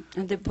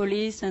 And the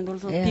police and all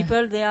those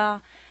people, they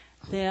are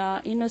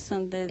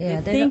innocent.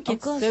 They think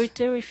it's very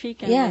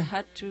terrific, and they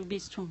had to be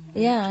strong.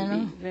 Yeah, I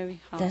know. Very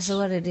harsh. That's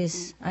what it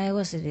is.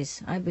 It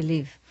is. I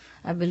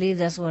believe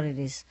that's what it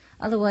is.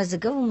 Otherwise, the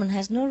government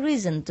has no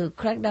reason to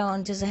crack down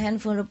on just a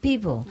handful of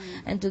people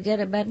and to get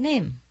a bad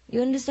name.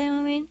 You understand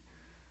what I mean?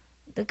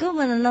 The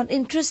government are not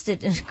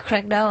interested in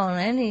crack down on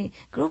any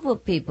group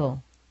of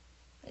people,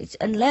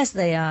 unless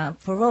they are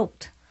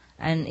provoked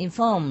and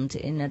informed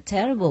in a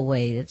terrible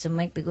way to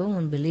make the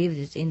government believe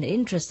it's in the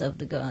interest of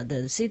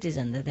the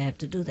citizen that they have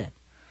to do that.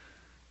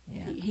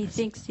 Yeah. He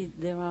thinks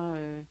there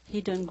are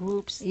hidden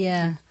groups.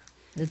 Yeah,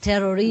 the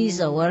terrorists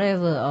or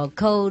whatever, or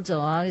codes, or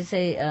I would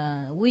say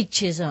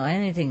witches or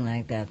anything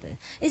like that.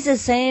 It's the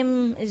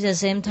same. It's the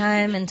same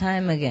time and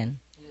time again.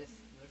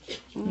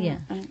 Yeah.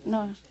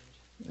 No.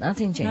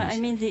 Nothing changed. No, I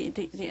mean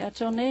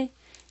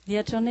the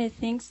attorney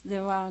thinks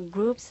there are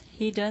groups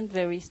hidden,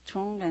 very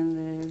strong,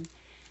 and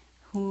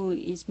who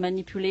is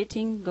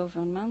manipulating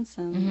governments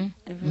and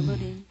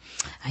everybody.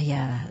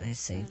 Yeah, they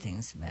say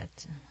things bad.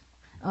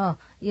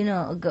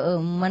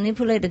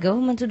 Manipulate the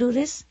government to do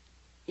this?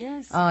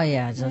 Yes. Oh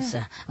yeah, just,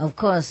 of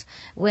course,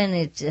 when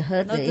it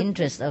hurt Not the the-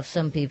 interest of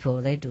some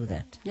people, they do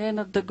that. Yeah,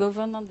 not the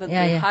government, but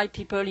Yeah, the yeah. high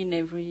people in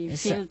every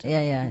It's, field.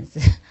 yeah.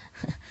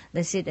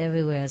 They sit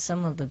everywhere.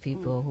 Some of the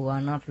people who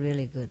are not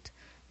really good,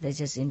 they're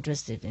just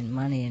interested in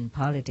money and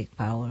politic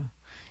power.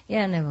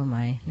 Yeah, never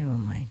mind.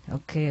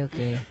 Okay.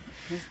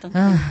 Yes, don't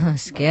think.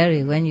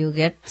 Scary when you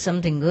get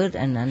something good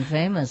and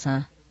famous,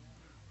 huh?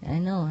 I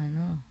know.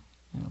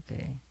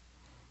 Okay.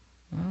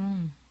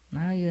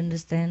 Now you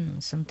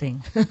understand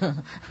something.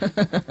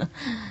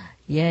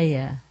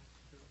 Yeah.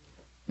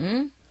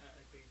 Hmm?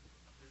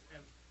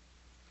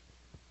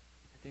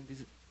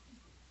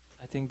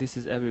 I think this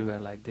is everywhere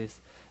like this,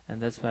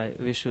 and that's why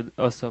we should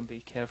also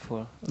be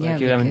careful. Yeah, Like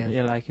be careful.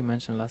 yeah, like you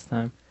mentioned last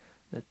time,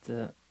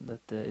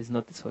 that is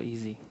not so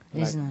easy.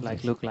 It's not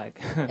easy. Look like.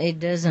 It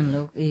doesn't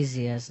look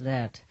easy as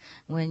that.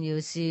 When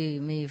you see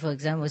me, for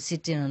example,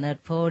 sitting on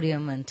that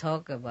podium and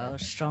talk about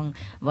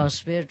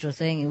spiritual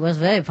thing, it was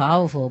very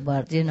powerful.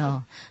 But you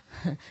know,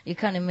 you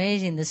can't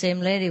imagine the same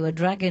lady was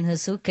dragging her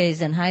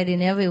suitcase and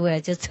hiding everywhere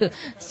just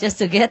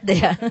to get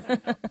there,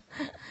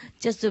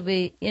 just to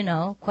be,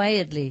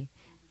 quietly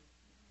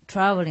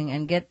traveling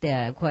and get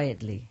there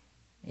quietly.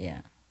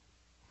 Yeah.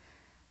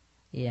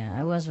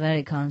 I was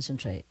very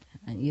concentrated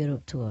on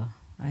Europe tour.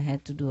 I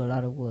had to do a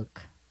lot of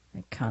work.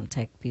 I can't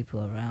take people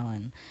around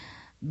and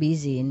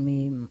busy in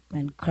me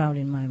and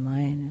crowding my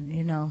mind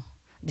and,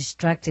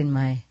 distracting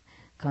my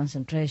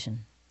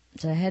concentration.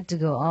 So I had to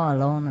go all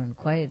alone and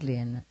quietly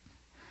and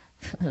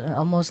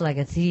almost like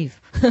a thief.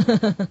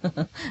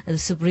 A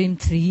supreme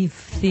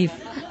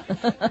thief.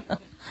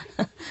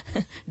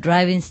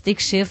 Driving stick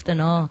shift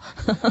and all.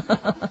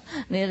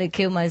 Nearly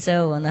killed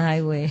myself on the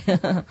highway.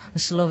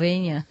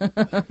 Slovenia.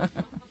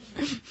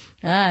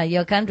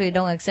 Your country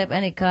don't accept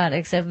any card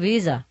except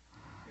Visa.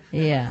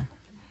 Yeah.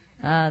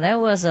 That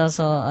was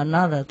also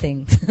another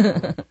thing.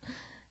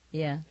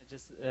 Yeah.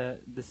 Just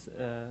this,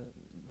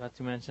 what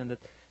you mentioned,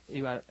 that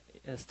you are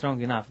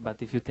strong enough,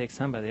 but if you take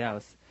somebody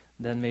else,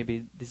 then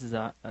maybe this is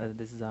a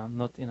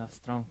not enough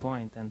strong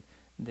point, and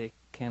they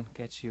can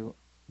catch you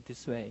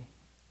this way.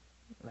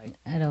 Like,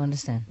 I don't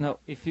understand. No,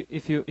 if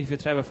you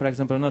travel, for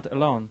example, not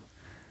alone,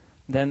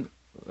 then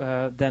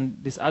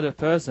this other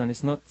person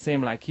is not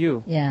same like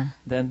you. Yeah.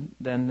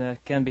 Then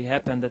can be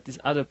happen that this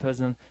other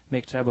person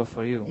make trouble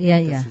for you.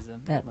 Yeah.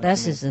 That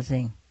is the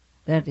thing.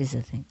 That is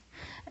the thing.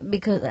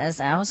 Because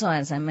as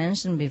I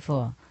mentioned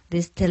before,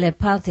 this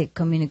telepathic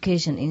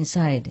communication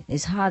inside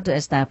is hard to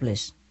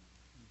establish.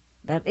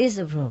 That is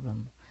the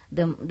problem.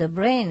 The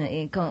brain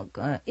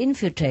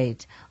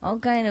infiltrate all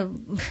kind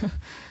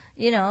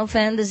of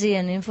fantasy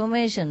and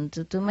information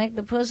to make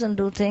the person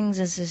do things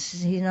as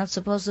he's not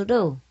supposed to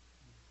do.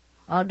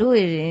 Or do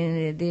it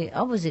in the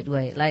opposite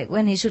way. Like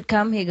when he should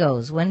come, he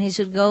goes. When he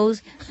should go,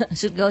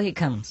 he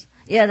comes.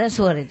 Yeah, that's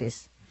what it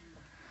is.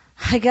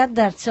 I got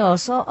that so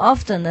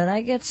often that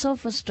I get so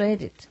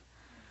frustrated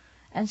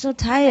and so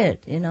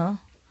tired,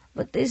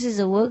 But this is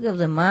the work of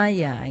the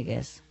Maya, I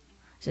guess.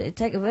 So it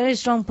takes a very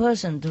strong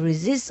person to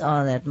resist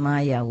all that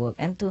Maya work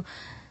and to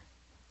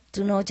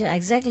know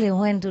exactly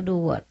when to do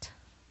what.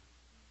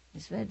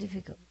 It's very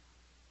difficult.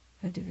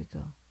 Very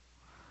difficult.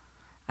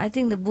 I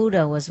think the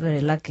Buddha was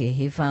very lucky.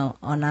 He found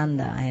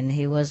Ananda and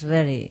he was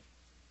very,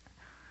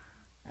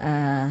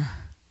 mo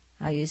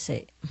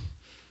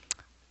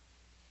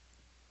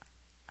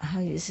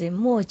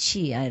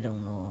chi, I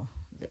don't know,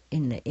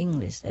 in the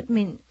English. That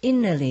means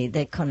innerly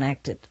they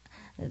connected.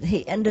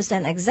 He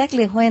understand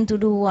exactly when to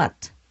do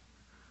what.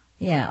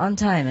 Yeah, on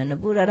time. And the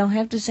Buddha don't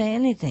have to say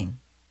anything.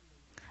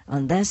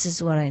 And this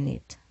is what I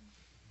need.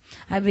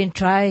 I've been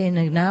trying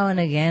now and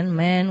again,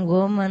 man,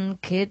 woman,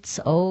 kids,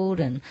 old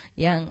and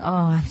young.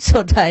 Oh, I'm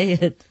so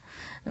tired.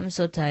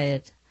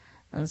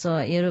 And so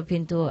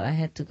European tour, I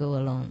had to go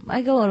alone.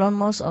 I go alone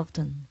most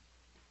often.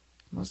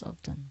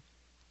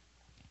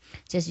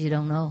 Just you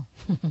don't know.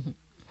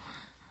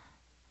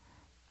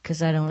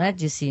 Because I don't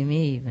let you see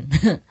me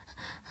even.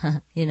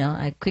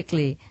 I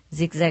quickly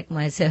zigzag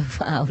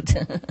myself out.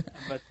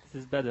 But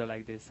it's better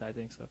like this, I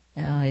think so.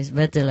 Oh, it's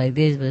better like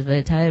this, but it's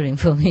very tiring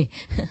for me.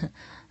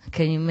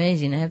 Can you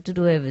imagine? I have to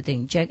do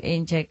everything. Check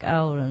in, check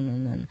out,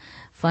 and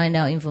find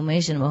out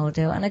information about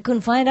hotel. And I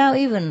couldn't find out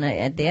even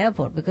at the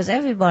airport because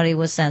everybody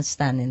was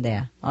standing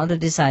there. All the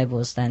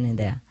disciples standing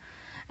there.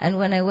 And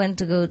when I went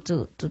to go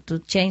to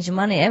change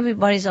money,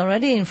 everybody's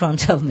already in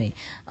front of me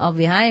or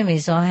behind me,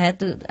 so I had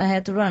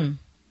to run.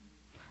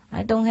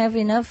 I don't have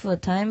enough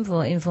time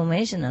for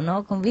information and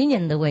all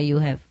convenient the way you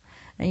have.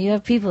 And you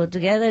have people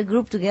together,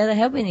 grouped together,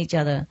 helping each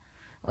other.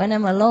 When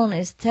I'm alone,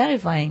 it's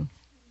terrifying.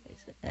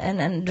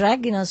 And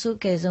dragging a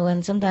suitcase. So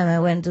when sometime I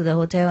went to the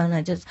hotel and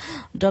I just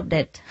dropped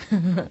that.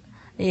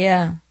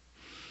 Yeah.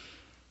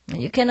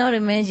 You cannot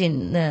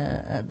imagine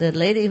the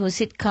lady who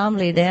sit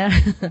calmly there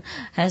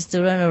has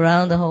to run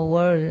around the whole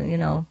world,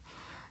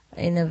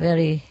 in a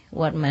very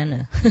what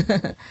manner.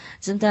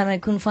 Sometimes I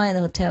couldn't find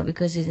the hotel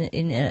because it's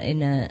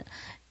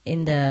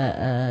in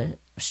the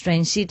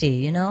strange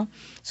city,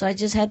 So I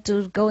just had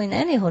to go in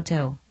any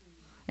hotel.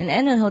 In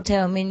any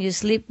hotel, I mean, you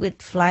sleep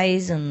with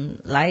flies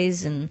and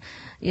lice and,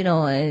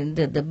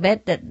 the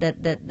bed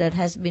that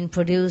has been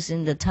produced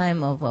in the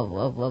time of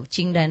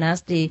Qing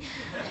dynasty.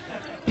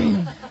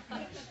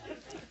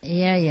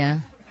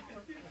 Yeah.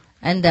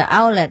 And the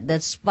outlet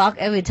that spark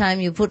every time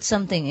you put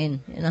something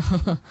in,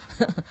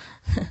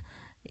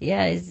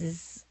 Yeah,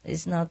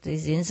 it's not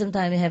easy. And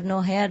sometimes you have no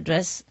hair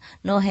dryer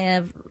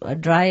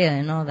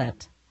and all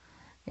that.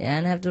 Yeah,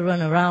 and I have to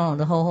run around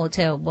the whole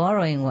hotel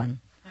borrowing one.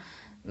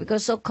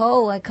 Because so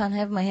cold, I can't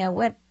have my hair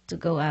wet to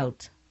go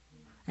out.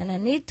 And I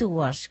need to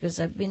wash because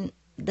I've been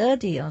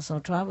dirty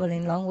also,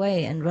 traveling long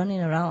way and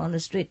running around on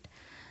the street.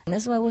 And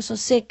that's why I was so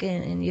sick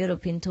in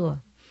European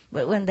tour.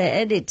 But when they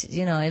edit,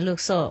 it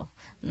looks so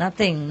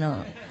nothing,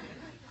 no.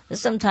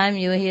 Sometimes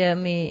you hear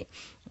me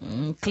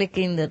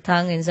clicking the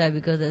tongue inside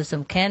because there's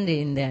some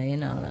candy in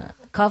there,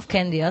 cough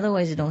candy.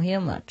 Otherwise, you don't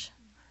hear much.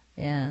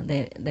 Yeah,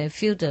 they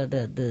filter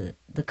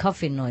the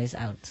coffee noise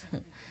out.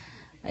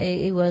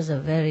 It was a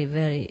very,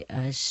 very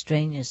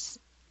strenuous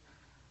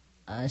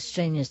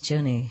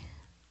journey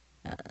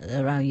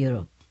around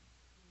Europe.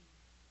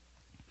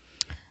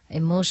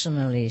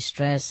 Emotionally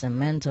stress and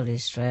mentally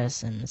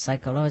stress and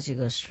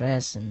psychological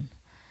stress and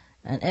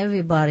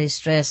everybody's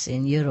stress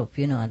in Europe,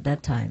 at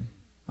that time.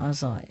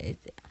 Also,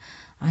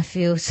 I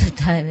feel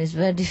sometimes it's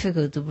very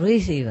difficult to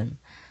breathe even.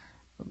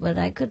 But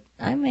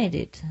I made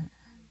it.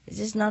 It's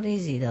just not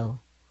easy though.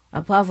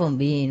 Apart from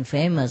being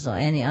famous or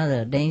any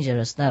other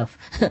dangerous stuff,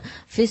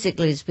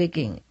 physically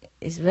speaking,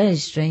 it's very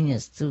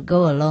strenuous to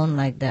go alone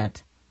like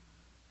that.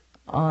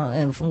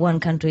 Or from one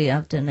country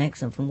after the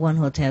next, and from one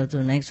hotel to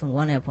the next, from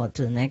one airport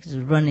to the next,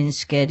 running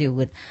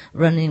schedule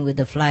running with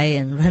the flight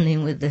and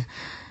running with the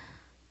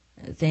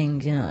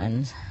thing,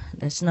 and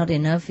that's not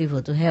enough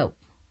people to help.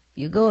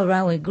 You go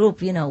around with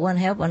group, one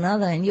help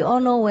another, and you all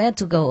know where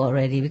to go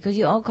already because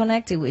you're all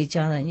connected with each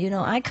other. And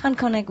I can't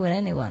connect with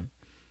anyone.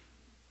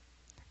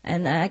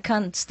 And I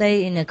can't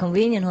stay in a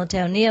convenient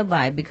hotel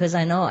nearby because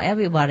I know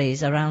everybody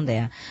is around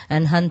there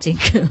and hunting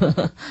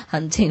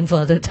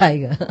for the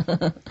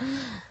tiger.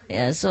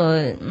 Yeah,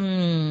 so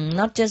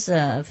not just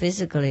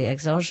physically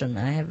exhaustion.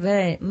 I have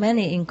very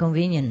many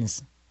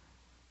inconveniences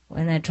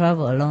when I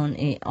travel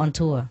alone on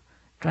tour,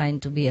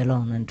 trying to be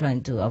alone and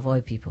trying to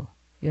avoid people.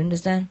 You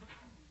understand?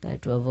 Try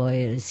to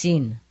avoid a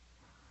scene.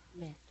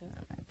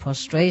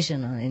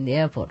 Prostration in the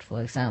airport,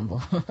 for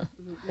example.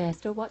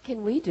 Master, what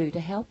can we do to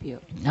help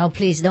you? Oh,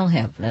 please don't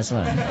help. That's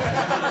what.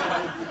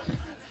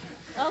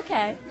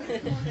 Okay.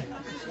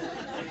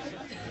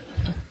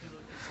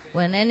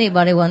 When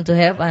anybody want to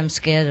help, I'm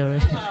scared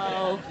already.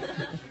 Oh.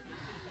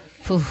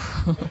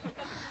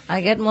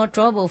 I get more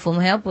trouble from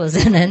helpers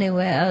than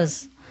anywhere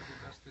else.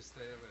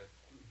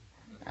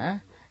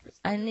 I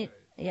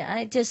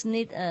just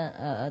need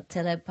a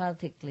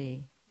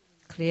telepathically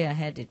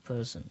clear-headed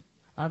person.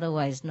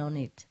 Otherwise, no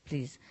need,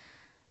 please.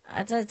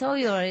 As I told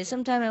you already,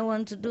 sometimes I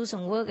want to do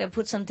some work, I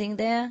put something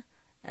there,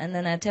 and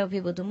then I tell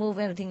people to move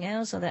everything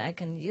else so that I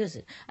can use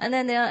it. And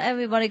then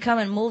everybody come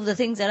and move the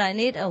things that I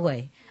need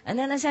away. And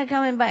then I say,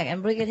 coming back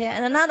and bring it here.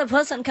 And another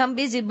person come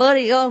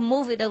busybody,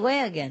 move it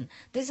away again.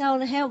 This is how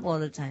they help all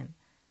the time.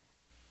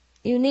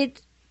 You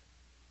need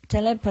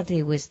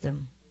telepathy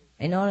wisdom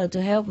in order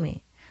to help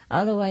me.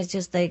 Otherwise,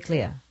 just stay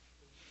clear.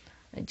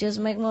 It just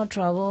make more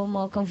trouble,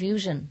 more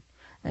confusion,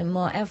 and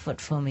more effort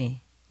for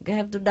me. You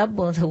have to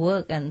double the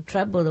work and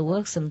treble the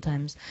work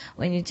sometimes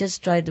when you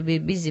just try to be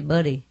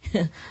busybody,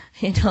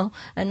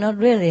 and not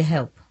really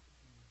help.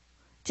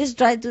 Just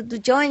try to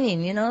join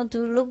in, to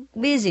look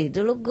busy,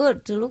 to look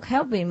good, to look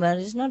helping, but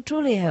it's not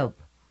truly help.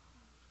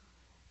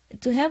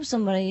 To help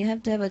somebody, you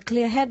have to have a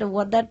clear head of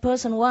what that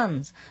person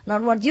wants,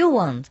 not what you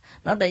want.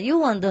 Not that you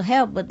want to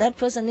help, but that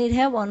person needs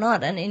help or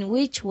not, and in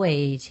which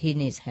way he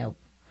needs help.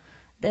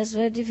 That's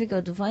very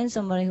difficult to find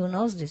somebody who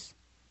knows this.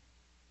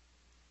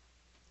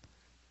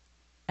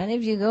 And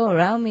if you go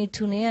around me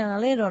too near,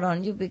 later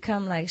on you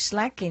become like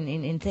slacking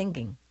in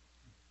thinking.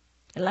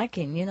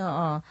 Lacking,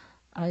 or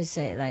I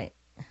say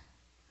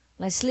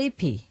like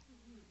sleepy.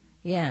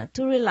 Yeah,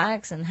 too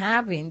relaxed and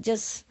happy and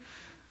just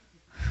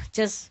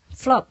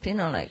flop,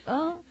 like,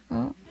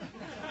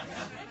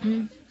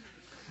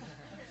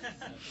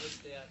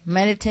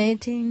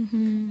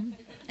 meditating,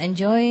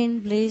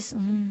 enjoying bliss,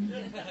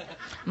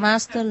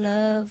 master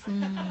love,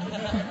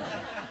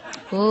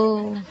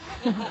 oh.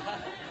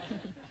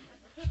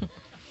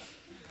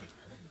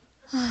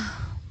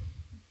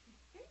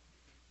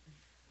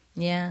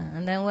 Yeah,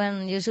 and then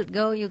when you should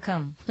go, you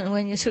come. And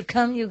when you should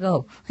come, you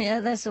go. Yeah,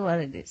 that's what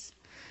it is.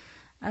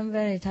 I'm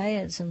very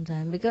tired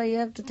sometimes because you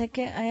have to take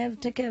care. I have to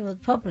take care of the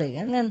public,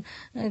 and then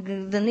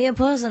the near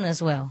person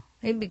as well.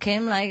 It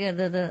became like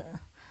a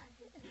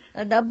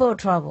double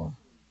trouble,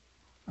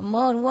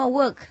 more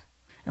work.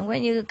 And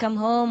when you come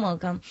home or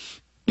come,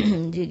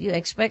 you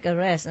expect a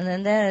rest, and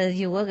then there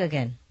you work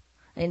again,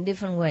 in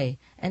different way,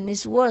 and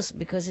it's worse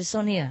because it's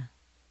so near.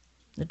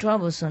 The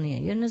trouble is so near.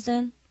 You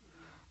understand?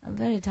 I'm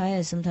very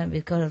tired sometimes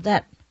because of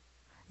that.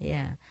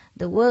 Yeah,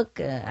 the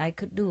work I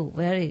could do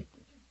very,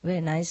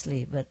 very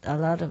nicely, but a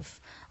lot of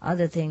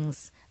other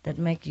things that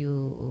make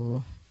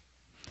you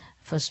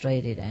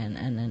frustrated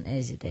and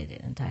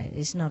agitated and tired.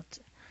 It's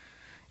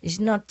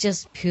not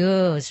just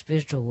pure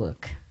spiritual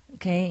work.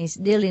 Okay, it's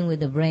dealing with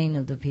the brain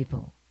of the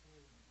people.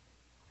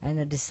 And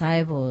the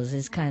disciples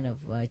is kind of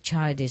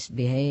childish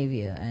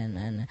behavior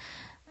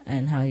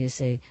and how you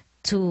say,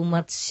 too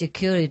much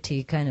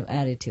security kind of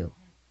attitude.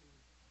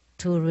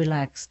 Too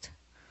relaxed,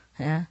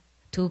 yeah,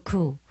 too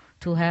cool,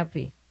 too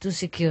happy, too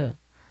secure,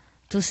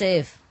 too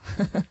safe.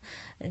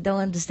 I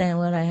don't understand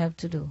what I have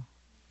to do.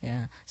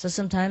 Yeah. So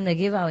sometimes they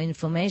give out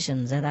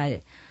information that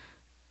I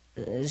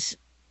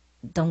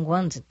don't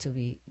want it to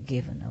be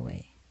given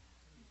away.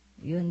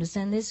 You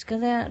understand this?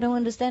 Because I don't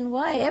understand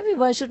why.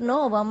 Everybody should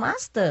know about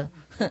Master.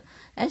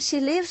 And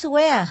she lives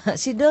where?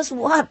 She does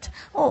what?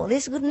 Oh,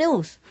 this is good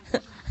news.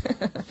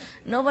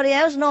 Nobody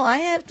else know. I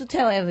have to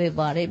tell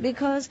everybody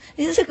because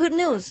it's a good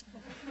news.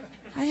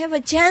 I have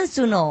a chance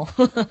to know.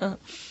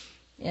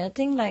 Yeah,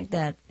 things like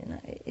that.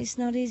 It's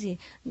not easy.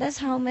 That's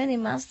how many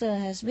Master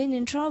has been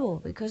in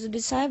trouble because the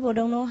disciple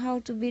don't know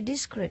how to be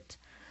discreet.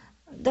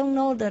 Don't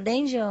know the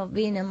danger of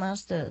being a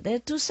Master. They're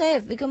too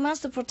safe because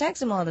Master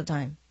protects them all the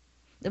time.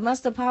 The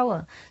Master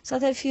power. So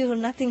they feel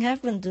nothing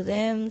happened to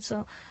them.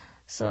 So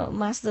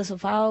Master so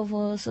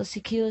powerful, so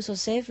secure, so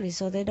safely.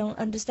 So they don't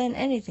understand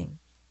anything.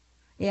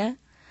 Yeah,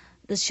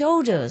 the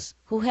soldiers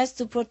who has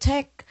to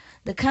protect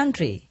the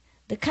country.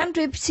 The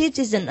country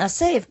citizens are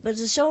safe, but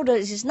the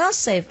soldiers is not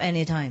safe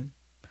anytime.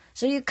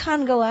 So you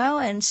can't go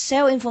out and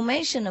sell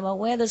information about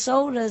where the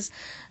soldiers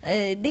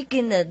dig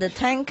in the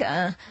tank,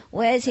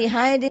 where is he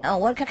hiding, or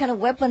what kind of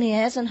weapon he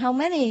has, and how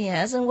many he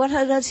has, and what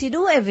does he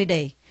do every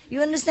day.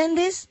 You understand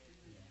this?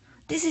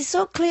 This is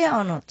so clear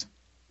or not?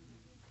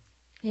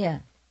 Yeah.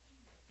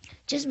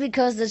 Just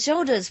because the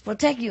soldiers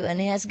protect you and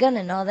he has gun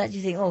and all that,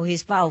 you think, oh,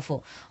 he's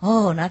powerful.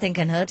 Oh, nothing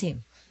can hurt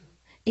him.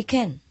 It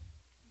can.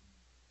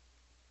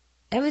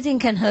 Everything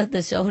can hurt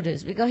the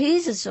soldiers because he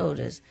is a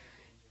soldier.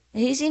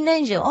 He's in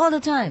danger all the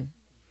time.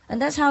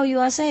 And that's how you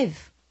are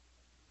safe.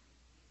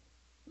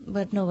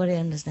 But nobody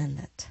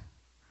understands that.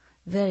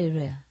 Very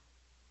rare.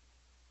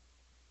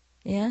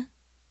 Yeah?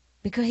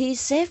 Because he is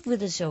safe with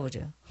the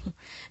soldier. And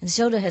the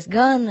soldier has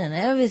gun and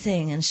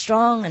everything and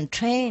strong and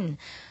trained.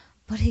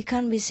 But he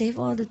can't be safe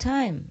all the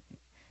time.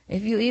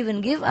 If you even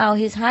give out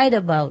his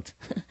hideabout,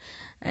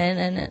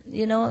 and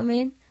you know what I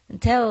mean?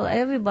 And tell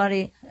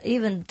everybody,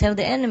 even tell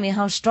the enemy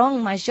how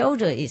strong my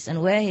soldier is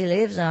and where he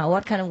lives and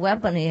what kind of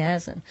weapon he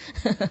has and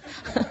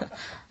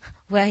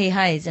where he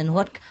hides and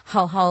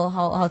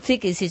how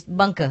thick is his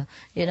bunker,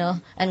 you know,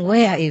 and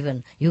where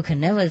even. You can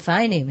never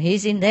find him.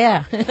 He's in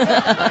there.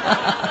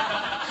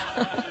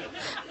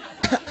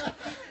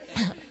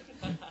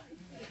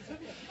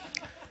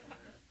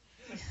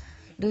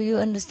 Do you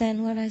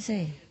understand what I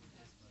say?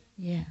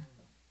 Yeah.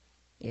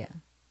 Yeah.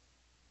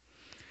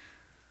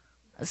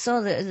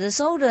 So the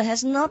soldier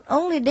has not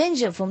only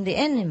danger from the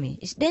enemy,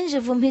 it's danger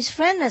from his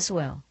friend as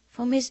well,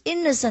 from his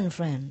innocent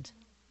friend,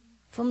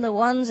 from the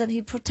ones that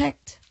he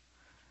protects.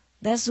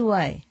 That's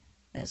why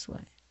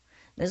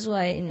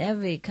in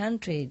every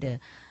country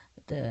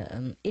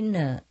the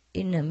inner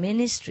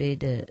ministry,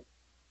 the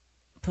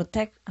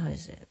protect, how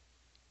is it,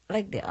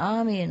 like the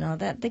army and all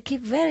that, they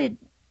keep very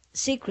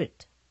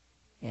secret.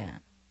 Yeah.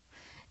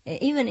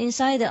 Even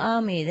inside the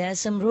army, there's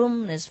some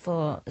room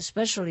for,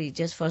 especially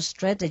just for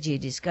strategy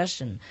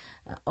discussion.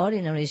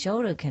 Ordinary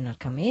soldier cannot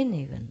come in,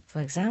 even, for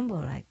example,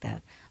 like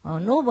that. Or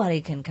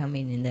nobody can come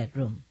in that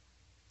room.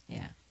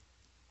 Yeah.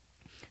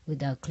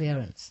 Without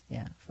clearance.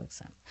 Yeah, for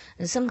example.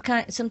 And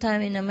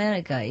sometime in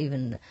America,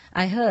 even,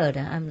 I heard,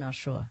 I'm not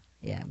sure.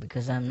 Yeah,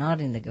 because I'm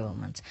not in the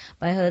government.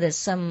 But I heard that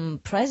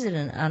some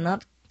presidents are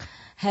not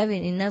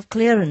having enough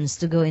clearance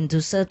to go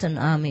into certain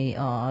army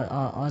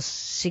or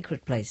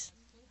secret place.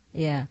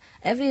 Yeah,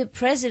 every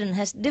president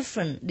has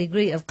different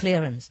degree of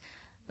clearance.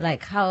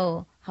 Like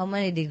how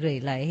many degree?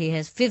 Like he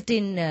has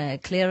 15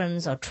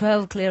 clearance or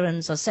 12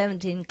 clearance or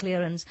 17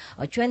 clearance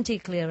or 20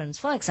 clearance,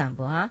 for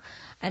example, huh?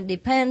 And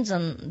depends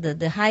on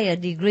the higher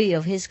degree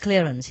of his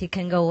clearance, he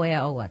can go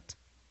where or what.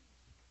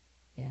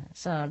 Yeah,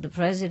 so the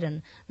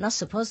president not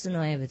supposed to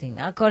know everything,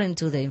 according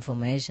to the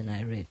information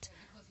I read.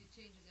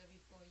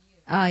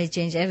 He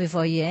changes every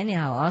 4 years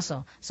anyhow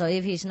also. So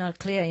if he's not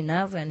clear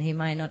enough and he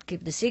might not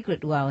keep the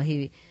secret while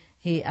he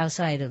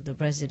outside of the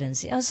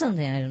presidency or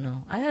something, I don't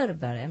know. I heard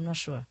about it, I'm not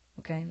sure.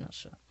 Okay, I'm not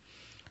sure.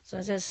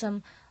 So there's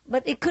some,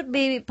 but it could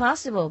be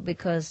possible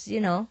because, you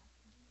know,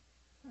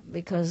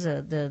 because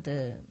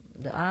the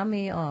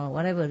army or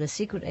whatever, the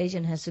secret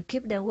agent has to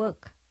keep their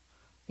work.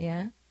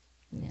 Yeah?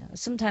 Yeah.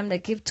 Sometimes they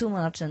keep too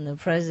much and the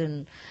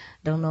president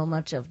don't know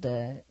much of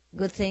the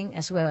good thing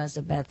as well as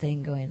the bad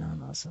thing going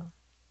on also.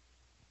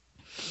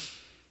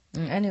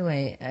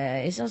 Anyway,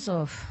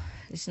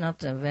 it's not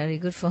very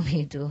good for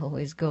me to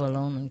always go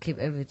alone and keep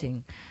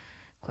everything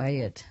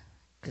quiet,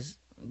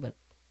 but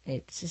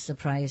it's just a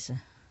price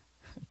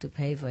to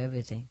pay for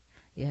everything.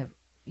 You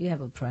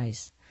have a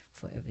price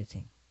for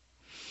everything.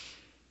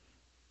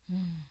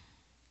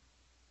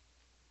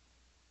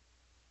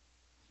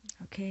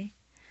 Okay.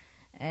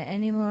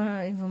 Any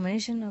more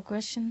information or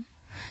question?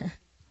 I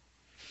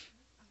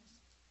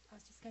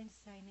was just going to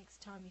say next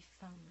time if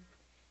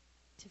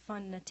to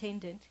find an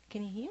attendant.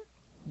 Can you hear?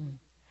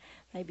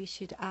 Maybe you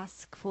should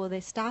ask for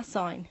their star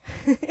sign.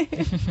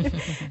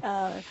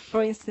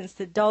 For instance,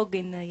 the dog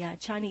in the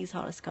Chinese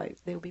horoscope,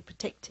 they will be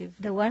protective.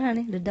 The what,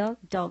 honey? The dog?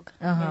 Dog.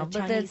 Uh-huh. Yeah,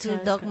 But they're Chinese too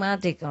horoscope.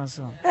 dogmatic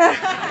also.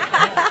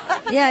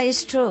 Yeah,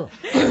 it's true.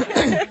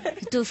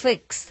 Too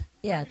fixed.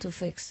 Yeah, too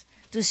fixed.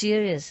 Too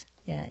serious.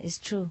 Yeah, it's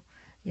true.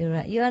 You're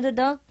right. You are the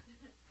dog?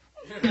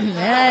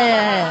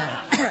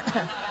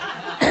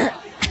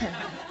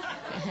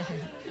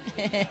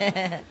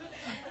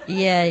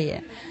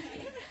 Yeah.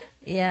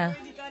 Yeah.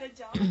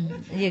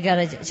 You got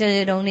a job. So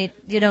you don't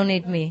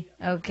need me.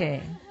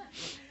 Okay.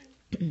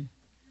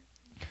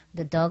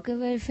 The dog are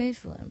very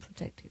faithful and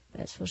protective.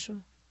 That's for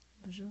sure.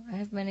 For sure. I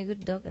have many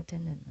good dog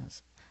attendants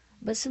also.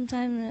 But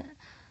sometimes,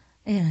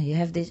 you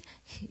have this.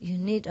 You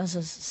need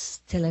also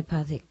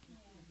telepathic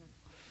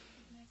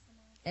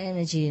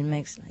energy. It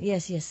makes.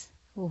 Yes.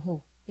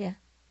 Who? Yeah.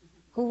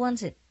 Who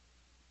wants it?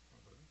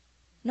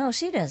 No,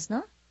 she does.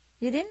 No,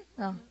 you didn't.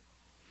 Oh.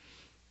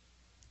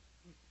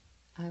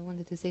 I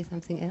wanted to say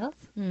something else.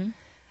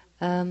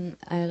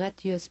 I read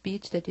your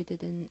speech that you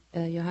did in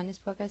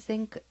Johannesburg, I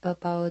think,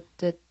 about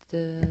that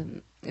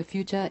the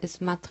future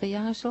is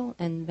matriarchal,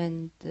 and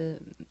when the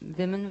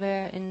women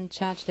were in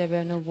charge, there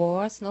were no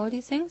wars and all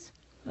these things.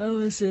 I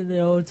was in the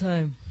old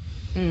time.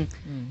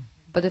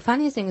 But the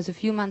funny thing is, a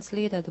few months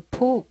later, the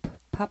Pope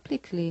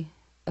publicly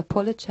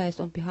apologized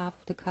on behalf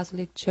of the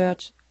Catholic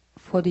Church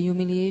for the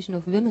humiliation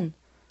of women.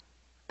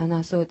 And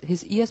I thought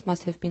his ears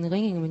must have been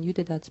ringing when you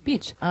did that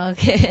speech.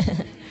 Okay.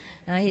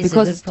 He's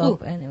because a it's good Pope.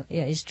 true. Anyway.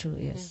 Yeah, it's true.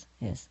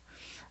 Yes.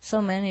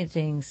 So many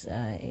things.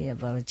 He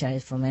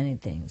apologized for many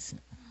things,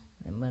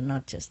 but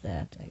not just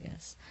that, I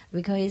guess,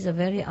 because he's a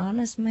very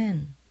honest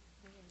man,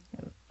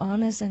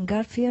 honest and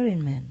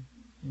God-fearing man.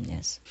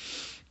 Yes.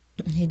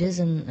 He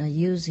doesn't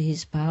use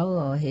his power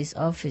or his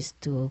office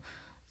to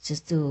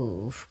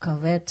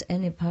covet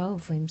any power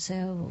for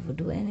himself or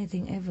do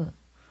anything ever.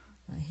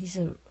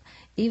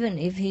 Even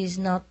if he's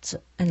not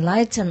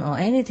enlightened or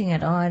anything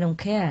at all, I don't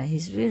care.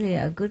 He's really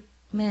a good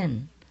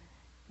man.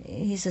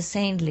 He's a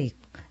saintly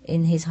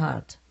in his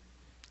heart.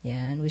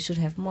 Yeah, and we should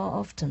have more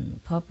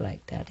often Pop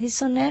like that. He's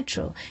so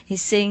natural. He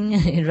sing,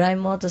 he ride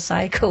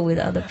motorcycle with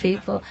other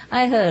people.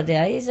 I heard,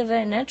 he's a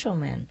very natural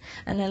man,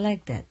 and I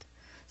like that.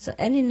 So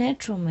any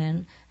natural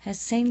man has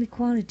saintly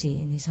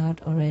quality in his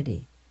heart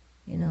already.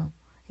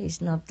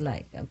 He's not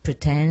like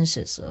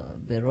pretentious or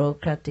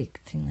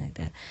bureaucratic, thing like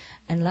that.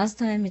 And last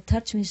time it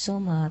touched me so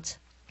much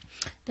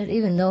that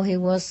even though he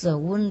was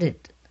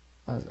wounded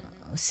or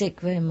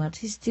sick very much,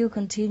 he still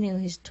continued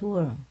his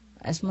tour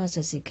as much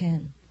as he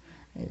can.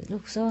 He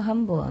looks so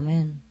humble,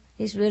 man.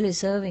 He's really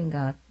serving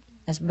God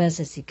as best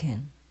as he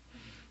can.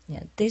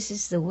 Yeah, this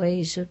is the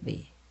way it should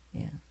be.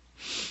 Yeah,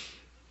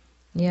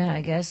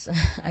 I guess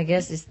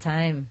it's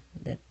time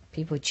that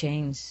people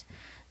change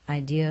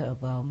idea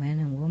about man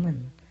and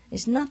woman.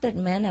 It's not that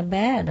men are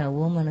bad or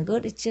women are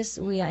good. It's just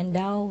we are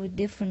endowed with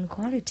different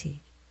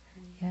quality.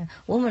 Yeah,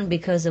 women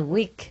because they're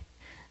weak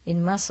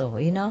in muscle,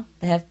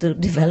 they have to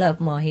develop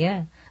more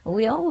here.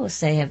 We always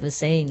have a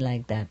saying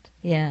like that.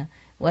 Yeah,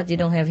 what you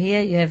don't have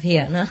here, you have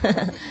here. No?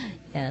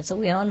 Yeah, so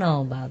we all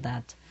know about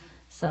that.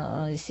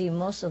 So you see,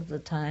 most of the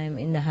time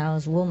in the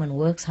house, woman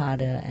works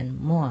harder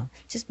and more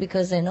just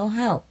because they know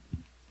how.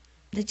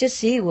 They just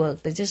see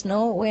work. They just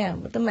know where,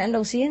 but the men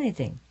don't see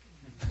anything.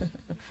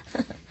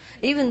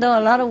 Even though a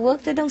lot of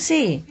work they don't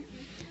see.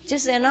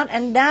 Just they're not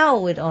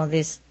endowed with all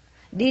this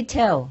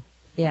detailed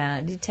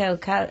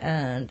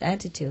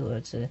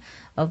attitudes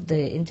of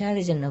the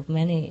intelligence of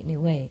many in a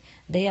way.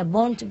 They are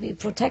born to be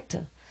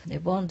protector. They're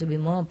born to be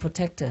more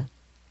protector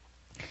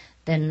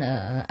than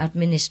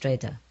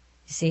administrator.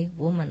 You see,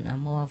 women are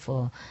more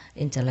for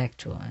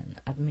intellectual and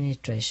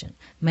administration.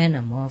 Men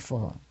are more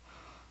for,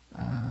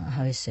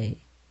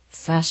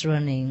 fast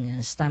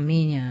running,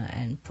 stamina,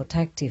 and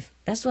protective.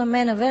 That's why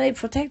men are very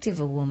protective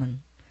of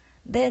women.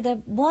 They're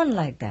born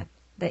like that.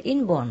 They're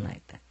inborn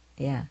like that.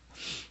 Yeah.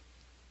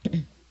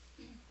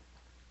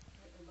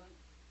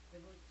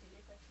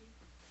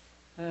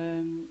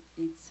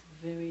 It's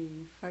very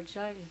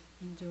fragile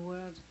in the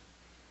world.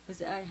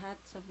 Because I had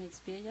some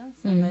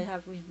experience, and I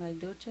have with my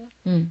daughter,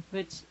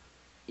 but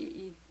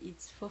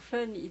it's for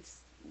fun.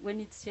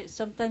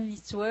 Sometimes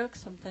it's work,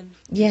 sometimes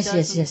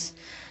Yes.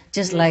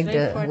 Just like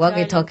the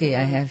walkie-talkie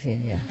I have here.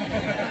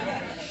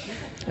 Yeah.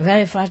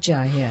 Very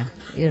fragile here.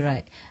 You're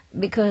right.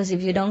 Because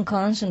if you don't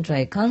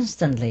concentrate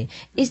constantly,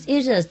 it's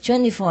a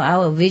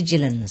 24-hour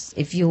vigilance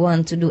if you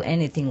want to do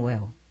anything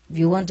well. If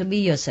you want to be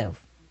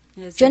yourself.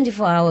 Yes.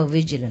 24-hour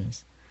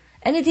vigilance.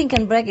 Anything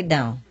can break it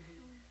down.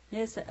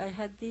 Yes, I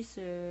had this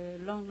a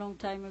long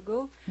time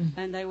ago,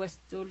 and I was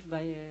told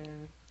by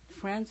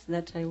friends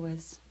that I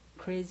was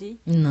crazy,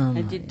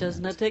 and it does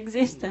not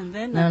exist. And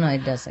then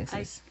it does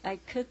exist. I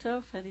cut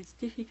off, and it's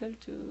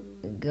difficult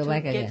to go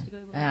back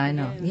again. I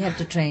know. You have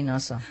to train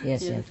also.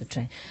 Yes, you have to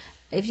train.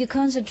 If you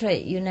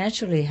concentrate, you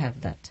naturally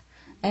have that.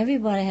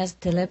 Everybody has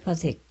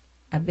telepathic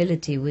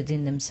ability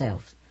within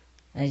themselves.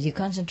 As you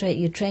concentrate,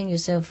 you train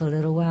yourself for a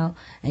little while,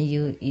 and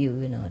you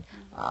know,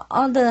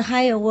 all the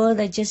higher world,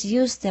 they just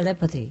use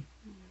telepathy.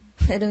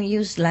 They don't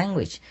use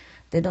language.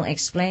 They don't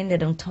explain. They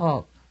don't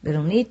talk. They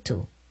don't need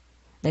to.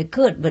 They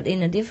could, but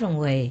in a different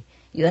way.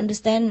 You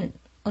understand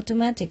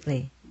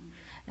automatically.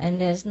 And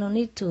there's no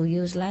need to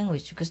use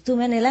language, because too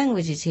many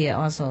languages here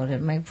also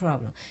that make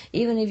problem.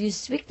 Even if you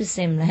speak the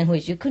same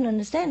language, you couldn't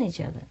understand each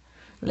other,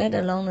 let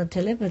alone the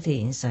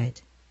telepathy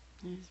inside.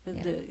 Yes,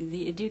 but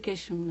the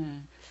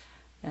education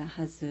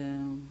has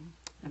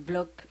a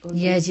block.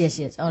 Yes.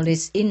 All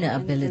this inner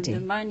and ability. The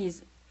mind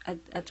is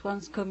at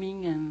once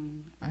coming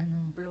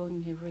and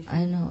blowing everything.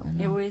 I know.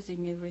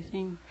 Erasing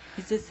everything.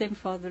 It's the same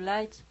for the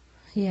light.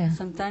 Yeah.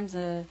 Sometimes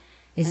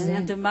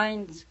and the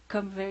mind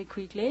come very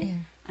quickly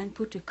and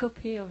put a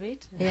copy of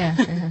it. Yeah,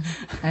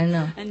 I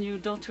know. And you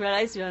don't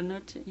realize you are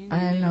not in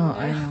I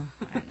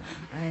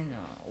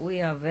know.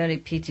 We are very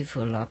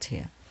pitiful lot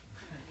here.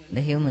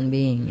 The human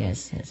being,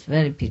 yes,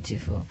 very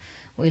pitiful.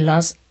 We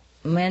lost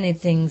many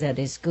things that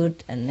is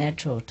good and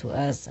natural to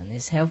us and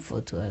is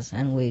helpful to us,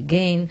 and we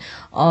gain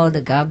all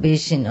the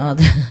garbage and all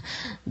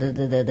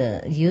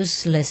the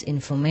useless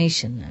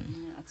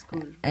information.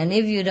 And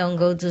if you don't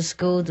go to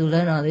school to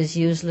learn all this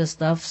useless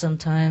stuff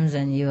sometimes,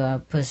 and you are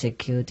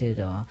persecuted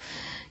or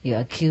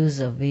you're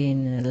accused of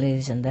being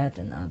this and that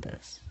and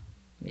others.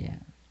 Yeah.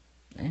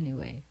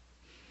 Anyway,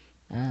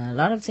 a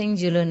lot of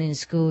things you learn in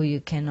school you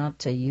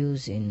cannot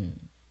use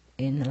in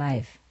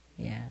life.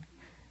 Yeah.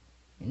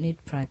 You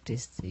need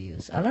practice to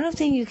use. A lot of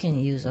things you can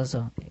use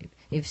also.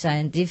 If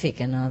scientific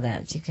and all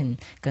that, you can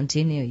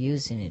continue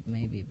using it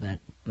maybe, but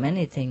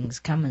many things,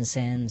 common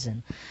sense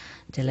and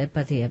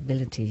telepathy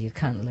ability, you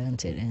can't learn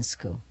it in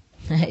school.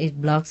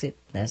 It blocks it.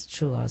 That's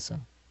true also.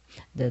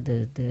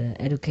 The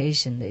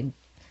education,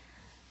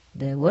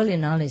 the worldly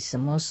knowledge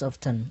most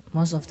often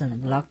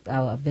blocked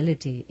our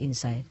ability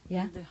inside.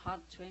 Yeah. The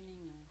hard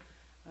training.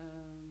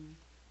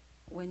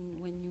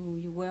 When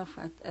you work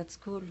at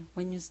school,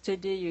 when you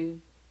study,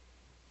 you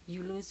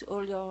use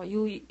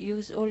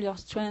all your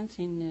strength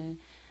in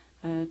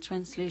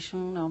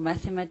translation or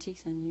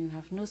mathematics, and you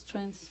have no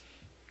strength.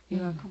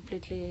 You are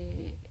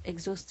completely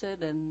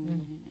exhausted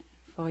and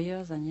for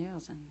years and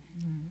years, and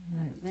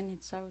right. Then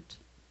it's out.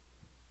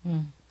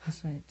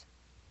 That's right.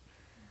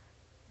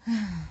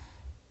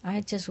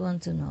 I just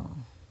want to know,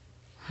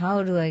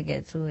 how do I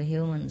get through a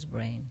human's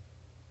brain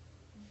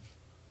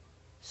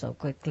so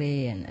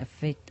quickly and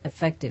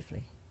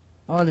effectively,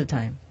 all the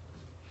time?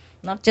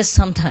 Not just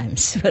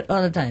sometimes, but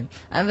all the time.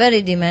 I'm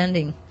very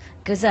demanding,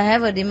 because I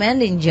have a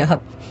demanding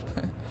job.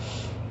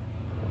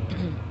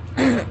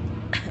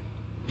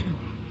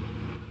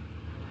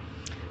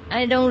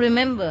 I don't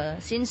remember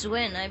since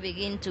when I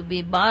begin to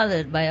be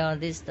bothered by all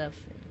this stuff.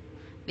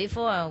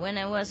 Before, when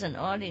I was an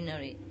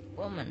ordinary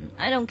woman,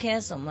 I don't care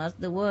so much.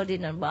 The world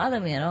didn't bother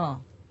me at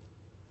all.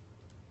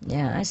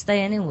 Yeah, I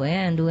stay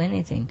anywhere and do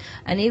anything.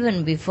 And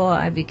even before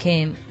I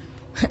became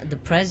the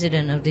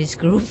president of this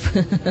group,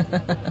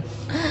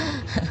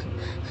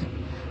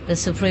 the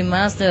supreme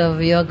master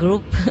of your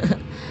group,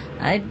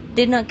 I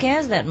did not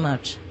care that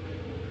much.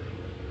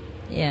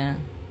 Yeah.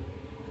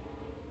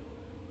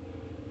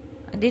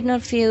 I did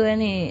not feel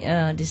any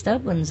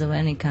disturbance of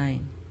any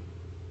kind.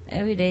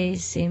 Every day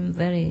seemed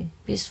very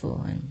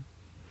peaceful, and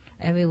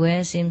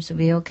everywhere seems to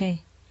be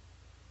okay.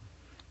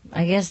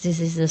 I guess this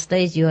is the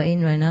stage you are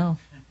in right now.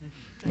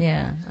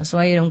 Yeah, that's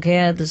why you don't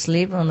care to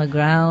sleep on the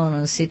ground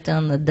or sit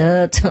on the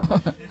dirt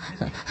or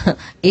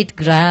eat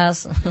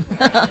grass.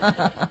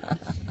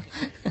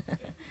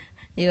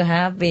 You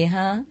happy,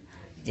 huh?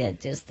 Yeah,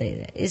 just stay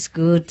there. It's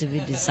good to be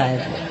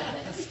disciple.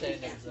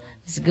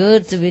 It's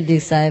good to be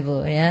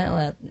disciple,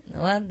 yeah?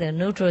 What? The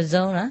neutral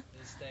zone,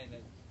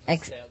 huh?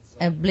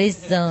 A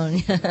bliss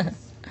zone,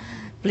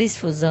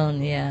 blissful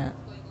zone, yeah.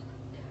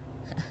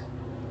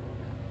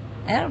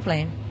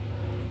 Airplane.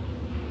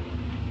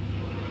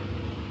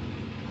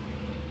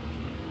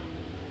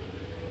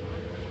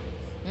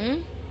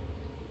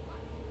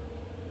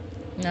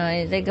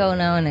 No, they go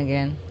now and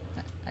again.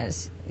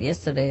 As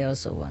yesterday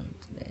also one.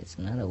 There's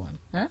another one.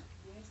 Huh?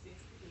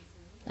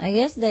 I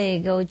guess they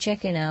go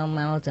checking out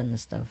mountain and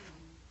stuff.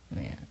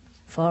 Yeah.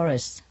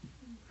 Forest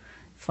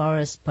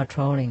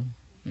patrolling.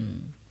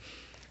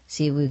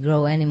 See if we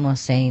grow any more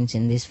saints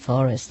in this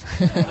forest.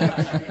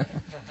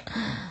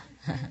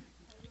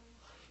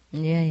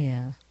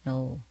 Yeah.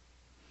 No.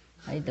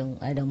 I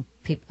don't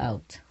peep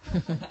out.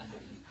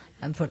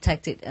 I'm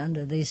protected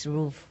under this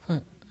roof.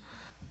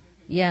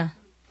 Yeah.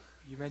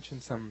 You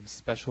mentioned some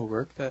special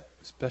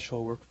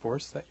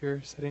workforce that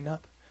you're setting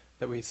up,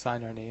 that we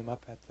sign our name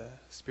up at the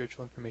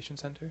Spiritual Information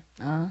Center.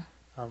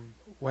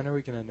 When are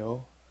we going to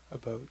know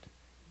about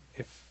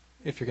if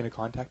you're going to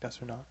contact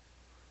us or not?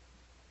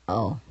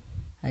 Oh,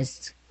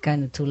 it's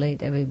kind of too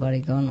late. Everybody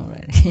gone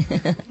already.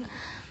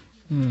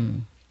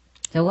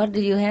 So what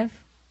do you have?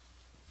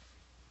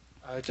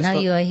 Now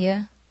you are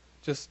here?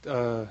 Just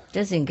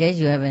in case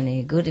you have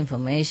any good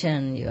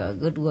information, you are a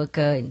good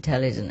worker,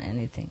 intelligent,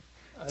 anything.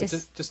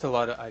 Just a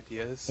lot of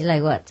ideas.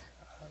 Like what?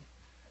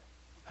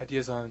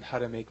 Ideas on how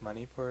to make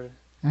money for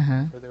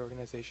for their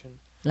organization.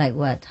 Like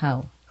what?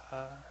 How?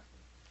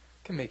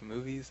 Can make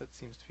movies. That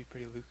seems to be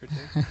pretty lucrative.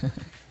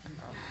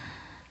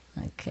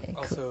 Okay.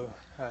 Also,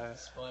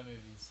 spy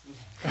movies.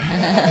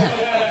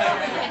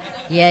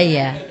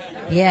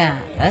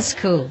 Yeah. That's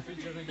cool.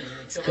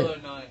 It's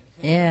good.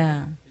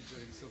 Yeah.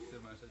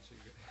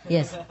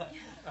 Yes.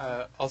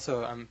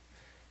 Also, I'm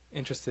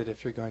interested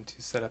if you're going to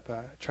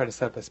try to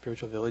set up a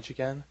spiritual village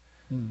again,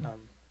 in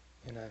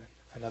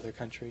another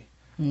country.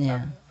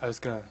 Yeah. I was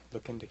gonna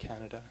look into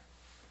Canada.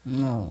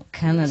 No,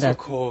 Canada so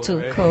cold, too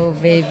right?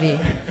 cold, baby.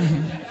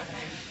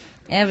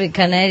 Every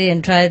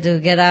Canadian tried to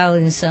get out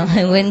in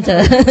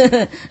winter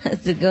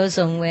to go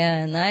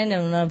somewhere, and I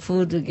know not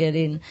food to get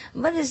in.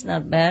 But it's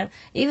not bad.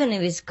 Even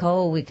if it's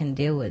cold, we can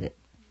deal with it.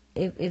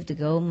 If the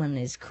government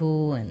is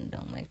cool and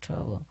don't make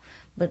trouble.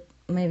 But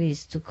maybe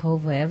it's too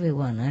cold for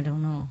everyone. I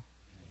don't know.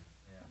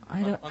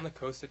 On the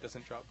coast, it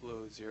doesn't drop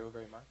below 0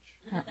 very much.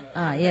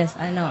 Yes,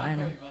 I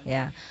know.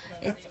 Yeah,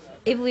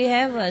 if we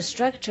have a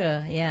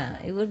structure,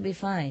 it would be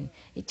fine.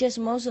 It's just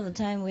most of the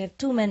time we have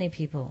too many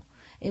people.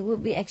 It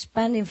would be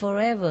expanding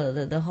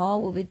forever. The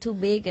hall will be too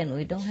big, and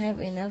we don't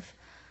have enough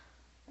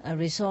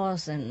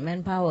resource and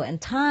manpower and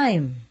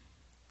time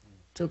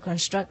to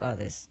construct all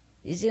this.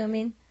 You see what I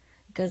mean?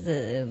 Because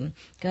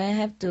I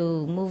have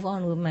to move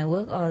on with my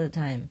work all the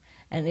time,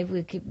 and if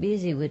we keep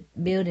busy with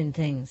building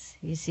things,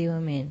 you see what I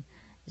mean?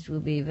 It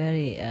will be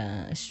very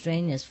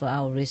strenuous for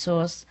our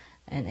resource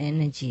and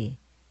energy.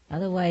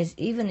 Otherwise,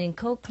 even in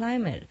cold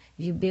climate,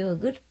 if you build a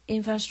good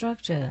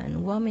infrastructure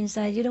and warm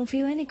inside, you don't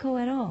feel any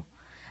cold at all.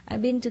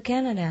 I've been to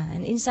Canada,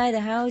 and inside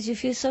the house you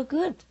feel so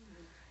good.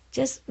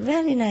 Just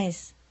very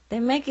nice. They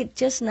make it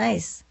just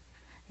nice.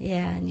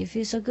 Yeah, and you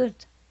feel so good.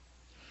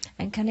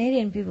 And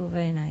Canadian people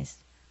very nice.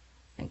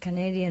 And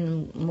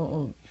Canadian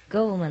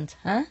government,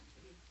 huh?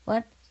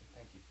 What?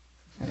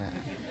 Thank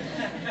you.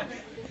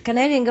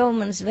 Canadian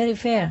government is very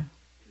fair,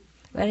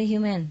 very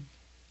humane.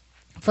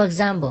 For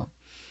example,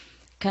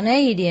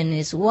 Canadian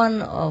is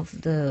one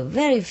of the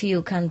very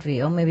few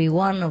countries, or maybe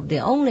one of the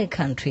only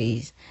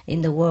countries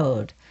in the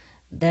world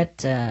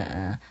that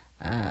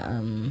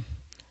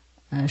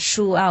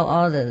shoo out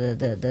all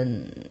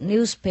the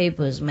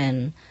newspapers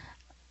men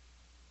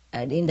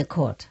in the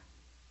court.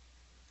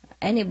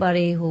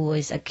 Anybody who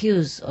is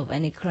accused of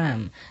any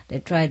crime, they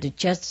try to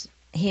judge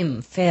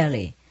him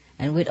fairly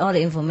and with all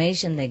the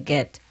information they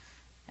get,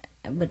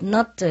 but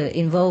not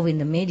involved in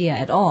the media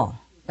at all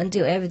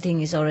until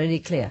everything is already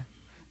clear.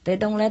 They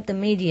don't let the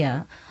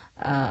media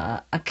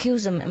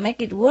accuse them,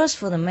 make it worse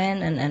for the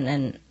man,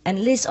 and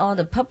enlist all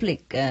the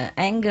public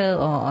anger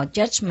or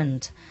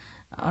judgment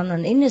on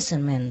an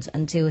innocent man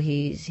until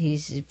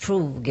he's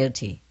proved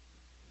guilty.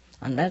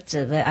 And that's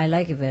I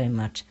like it very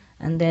much.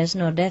 And there's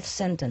no death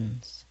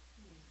sentence.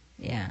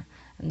 Yeah,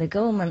 and the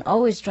government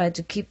always try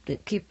to keep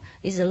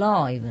is a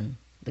law even.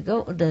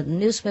 The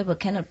newspaper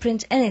cannot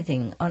print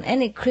anything on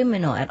any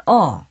criminal at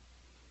all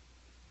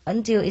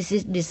until it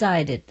is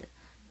decided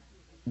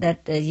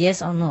that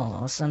yes or no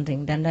or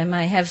something. Then they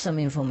might have some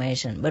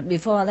information. But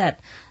before that,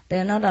 they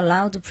are not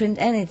allowed to print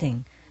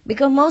anything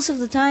because most of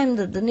the time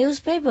the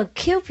newspaper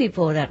kill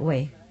people that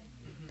way.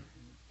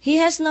 He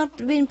has not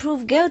been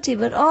proved guilty,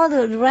 but all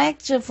the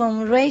rage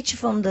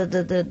from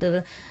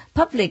the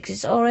public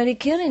is already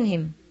killing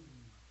him.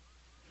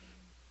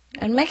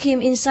 And make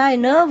him inside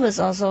nervous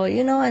also,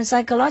 and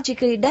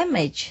psychologically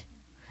damaged.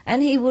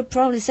 And he would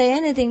probably say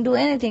anything, do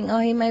anything, or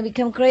he may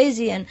become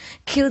crazy and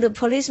kill the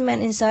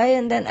policeman inside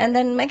and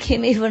then make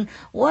him even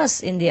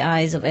worse in the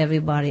eyes of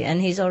everybody,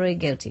 and he's already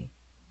guilty.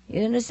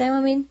 You understand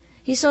what I mean?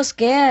 He's so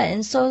scared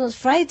and so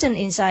frightened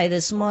inside the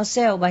small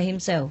cell by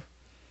himself,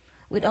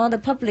 with all the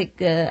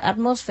public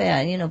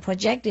atmosphere,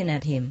 projecting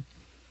at him.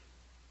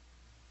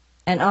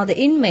 And all the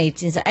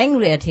inmates is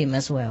angry at him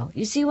as well.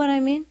 You see what I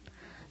mean?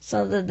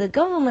 So the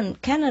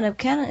government, Canada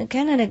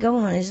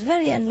government is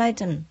very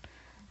enlightened.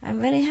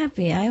 I'm very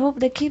happy. I hope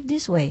they keep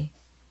this way.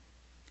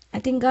 I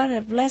think God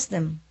has blessed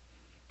them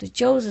to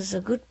choose us a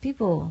good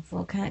people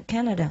for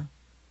Canada.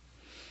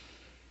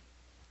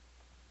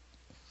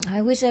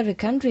 I wish every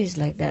country is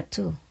like that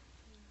too.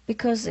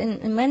 Because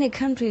in many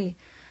countries,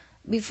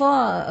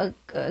 before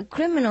a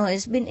criminal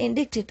has been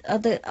indicted,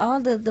 all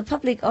the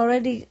public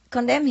already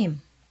condemn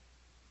him.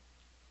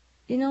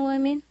 You know what I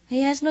mean?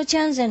 He has no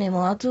chance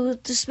anymore to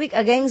speak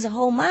against the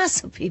whole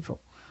mass of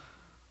people.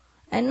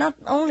 And not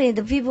only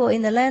the people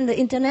in the land, the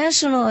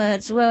international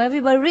as well.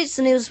 Everybody reads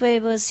the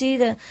newspaper, see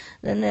the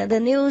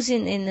news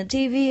in the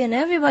TV, and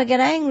everybody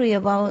get angry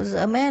about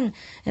a man.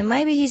 And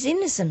maybe he's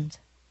innocent.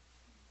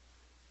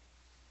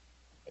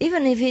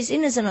 Even if he's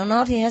innocent or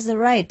not, he has the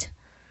right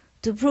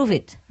to prove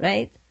it,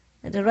 right?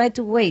 The right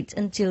to wait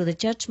until the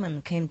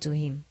judgment came to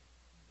him.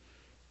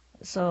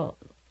 So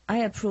I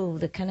approve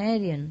the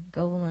Canadian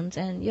government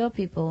and your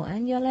people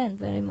and your land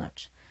very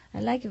much. I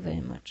like it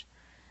very much.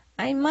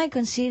 I might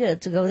consider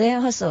to go there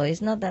also.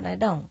 It's not that I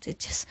don't.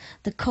 It's just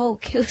the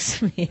cold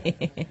kills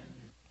me.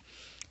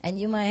 And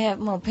you might have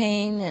more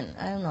pain and,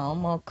 I don't know,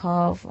 more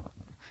cough.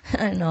 I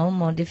don't know,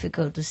 more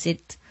difficult to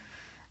sit.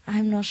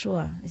 I'm not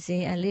sure. You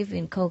see, I live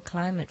in cold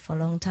climate for a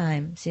long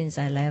time since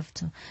I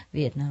left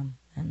Vietnam,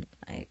 and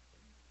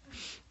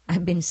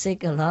I've been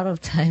sick a lot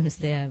of times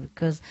there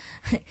because,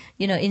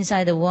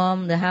 inside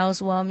the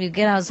house warm, you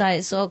get outside,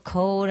 it's so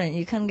cold and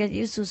you can't get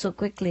used to so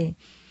quickly.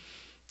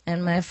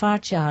 And my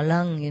facha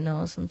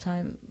lung,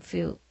 sometimes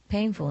feel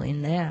painful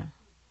in there.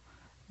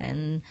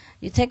 And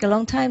you take a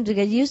long time to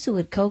get used to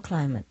it, cold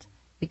climate,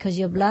 because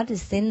your blood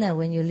is thinner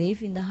when you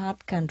live in the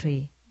hot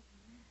country.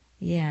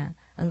 Yeah,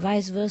 and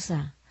vice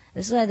versa.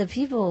 That's why the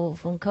people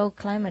from cold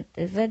climate,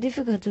 it's very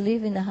difficult to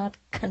live in the hot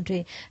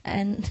country,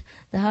 and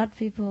the hot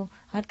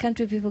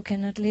country people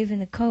cannot live in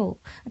the cold.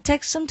 It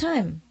takes some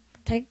time.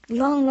 Take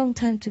long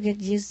time to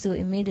get used to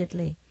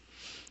immediately.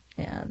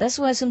 Yeah, that's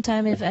why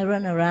sometimes if I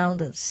run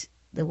around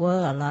the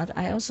world a lot,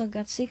 I also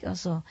got sick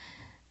also.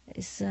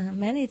 It's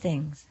many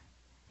things.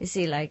 You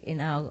see, like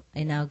in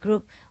our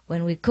group,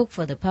 when we cook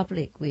for the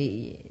public,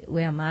 we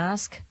wear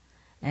masks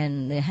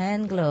and the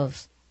hand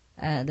gloves,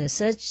 the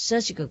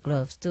surgical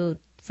gloves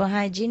for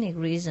hygienic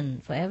reason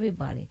for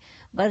everybody.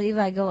 But if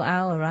I go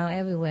out around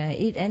everywhere,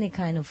 eat any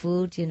kind of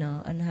food,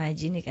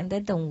 unhygienic, and they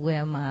don't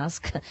wear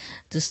mask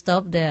to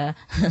stop their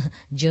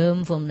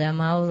germ from their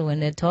mouth when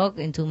they talk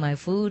into my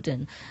food,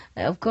 and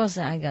of course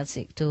I got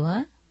sick too,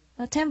 huh?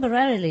 But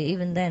temporarily,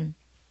 even then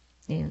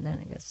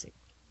I got sick.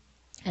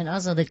 And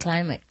also the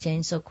climate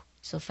changed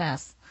so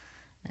fast.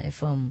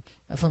 From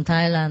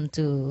Thailand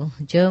to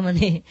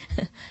Germany,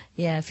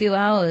 yeah, a few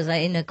hours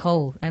I'm in the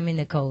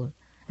cold.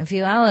 A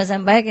few hours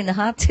I'm back in the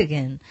hot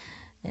again,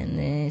 and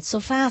it's so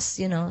fast,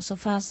 so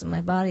fast.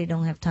 My body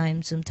don't have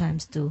time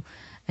sometimes to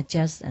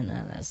adjust, and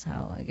that's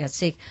how I got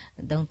sick.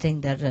 Don't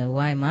think that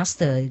why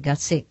master got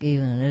sick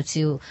even if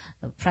you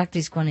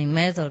practice quantum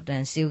method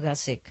and still got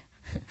sick.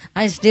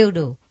 I still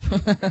do.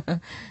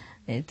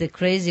 It's the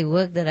crazy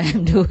work that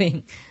I'm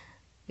doing,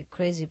 the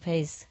crazy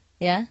pace.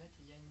 Yeah.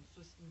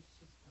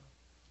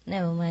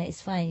 Never mind,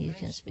 it's fine. You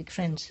can speak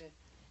French.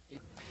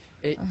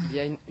 Et il y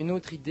a une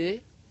autre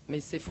idée,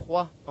 mais c'est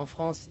froid en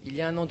France. Il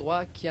y a un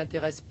endroit qui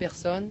intéresse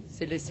personne,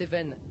 c'est les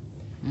Cévennes.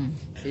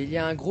 Et il y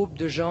a un groupe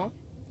de gens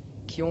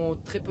qui ont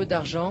très peu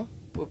d'argent,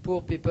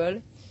 poor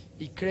people.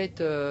 He create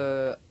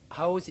a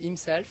house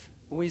himself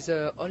with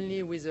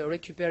only with a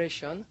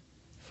recuperation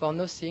for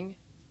nothing.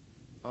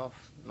 Oh,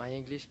 my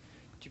English.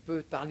 Tu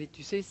peux parler,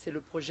 tu sais, c'est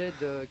le projet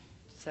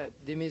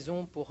des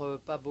maisons pour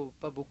pas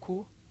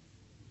beaucoup.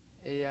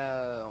 Et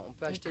on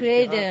peut acheter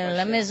le terrain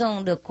la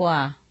maison de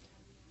quoi?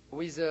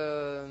 With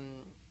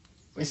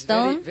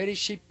stone? Very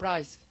cheap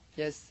price.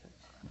 Yes.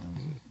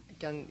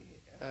 Can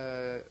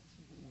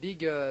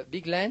big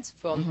lands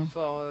for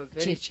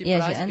very cheap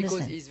price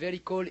because it's very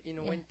cold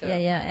in winter.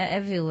 Yeah.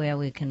 Everywhere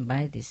we can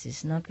buy this.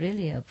 It's not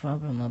really a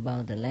problem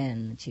about the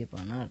land, cheap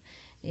or not.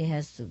 It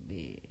has to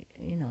be,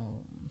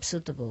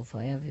 suitable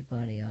for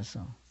everybody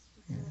also.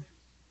 Yeah.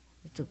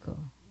 Too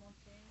cold.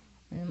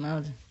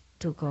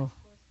 Too cold.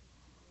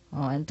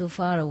 Oh, and too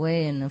far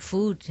away, and the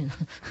food,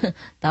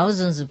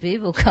 thousands of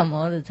people come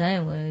all the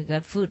time. When we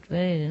got food,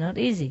 very not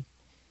easy.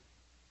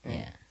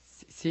 Yeah.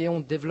 Si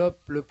on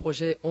développe le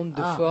projet onde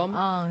de forme,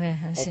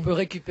 on peut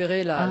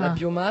récupérer la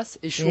biomasse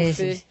et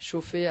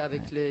chauffer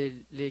avec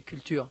les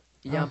cultures.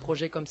 Il y a un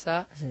projet comme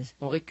ça,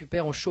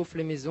 on chauffe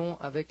les maisons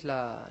avec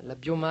la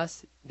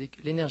biomasse,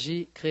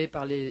 l'énergie créée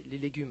par les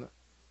légumes.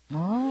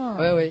 Oh.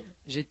 Oui,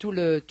 j'ai tous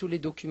les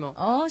documents.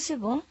 Oh, c'est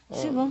bon,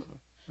 c'est bon.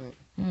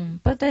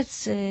 Peut-être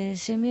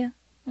c'est mieux.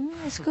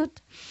 It's good.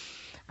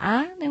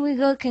 Then we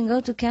can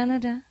go to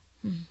Canada.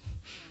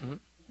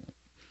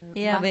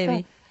 Yeah,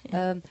 Master,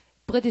 baby.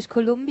 British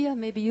Columbia,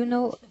 maybe you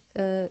know,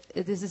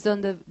 this is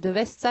on the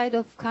west side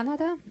of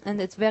Canada,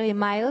 and it's very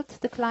mild,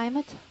 the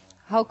climate.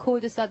 How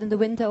cold is that in the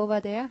winter over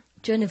there?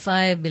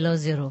 25 below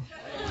zero.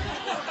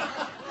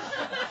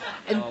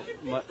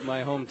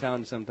 My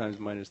hometown sometimes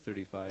minus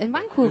 35. In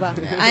Vancouver?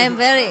 I am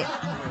very...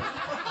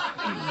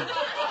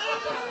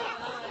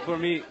 For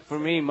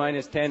me,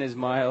 minus 10 is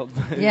mild.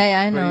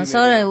 Yeah, I know.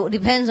 So it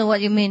depends on what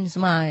you mean,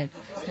 mild.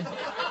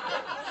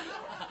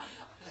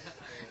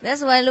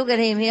 That's why I look at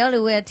him. He only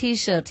wears a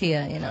T-shirt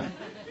here,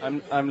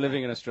 I'm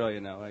living in Australia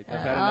now. I've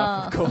had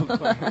enough of cold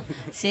climate.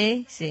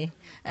 See.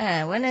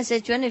 When I say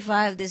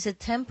 25, this is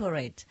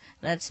temperate.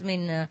 That's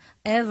mean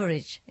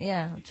average.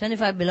 Yeah,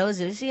 25 below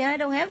zero. See, I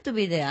don't have to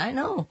be there. I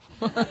know.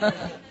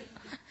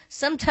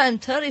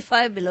 Sometimes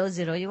 35 below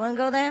zero. You want to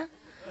go there?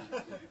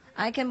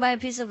 I can buy a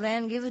piece of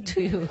land, give it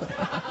to you.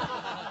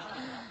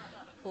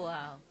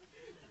 Wow.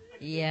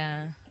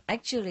 Yeah.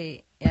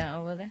 Actually,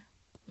 over there.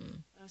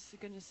 I was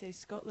going to say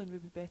Scotland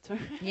would be better.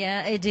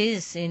 Yeah, it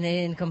is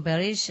in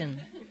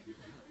comparison.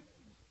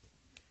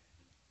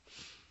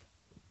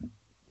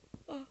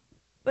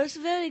 But it's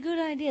a very good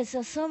idea.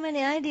 So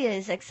many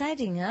ideas.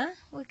 Exciting, huh?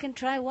 We can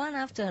try one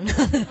after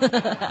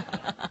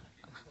another.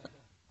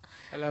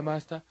 Hello,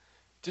 Master.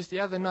 Just the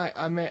other night,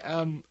 I met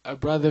a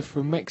brother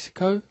from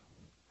Mexico,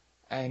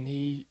 and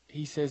he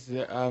says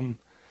that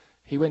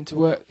he went to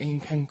work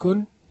in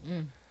Cancun,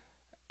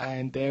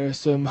 and there are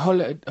some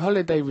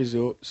holiday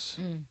resorts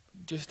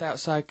just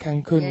outside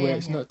Cancun where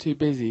it's not too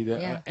busy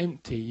that are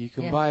empty. You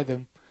can buy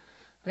them,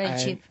 Very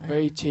and cheap.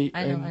 Very cheap.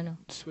 I know, and I know.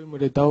 Swim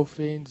with the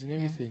dolphins and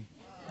everything.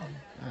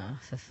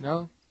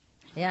 No?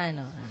 Yeah, I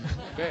know.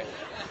 Great.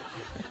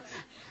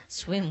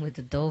 Swim with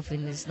the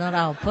dolphin is not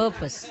our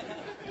purpose.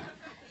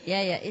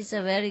 Yeah, it's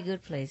a very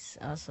good place.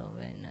 Also,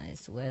 very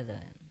nice weather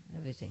and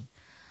everything.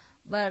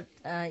 But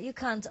you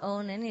can't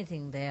own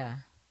anything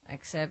there,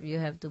 except you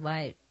have to buy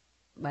it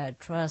by a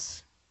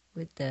trust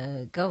with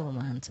the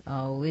government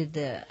or with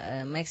the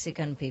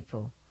Mexican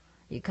people.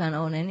 You can't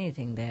own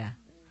anything there.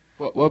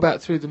 What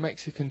about through the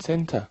Mexican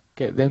Center?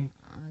 Get them.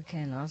 I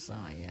can also,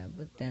 yeah,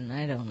 but then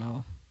I don't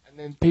know. And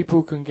then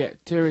people can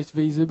get tourist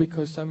visa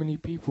because so many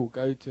people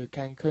go to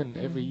Cancun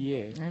every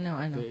year. I know.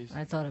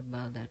 I thought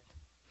about that.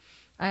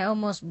 I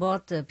almost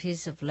bought a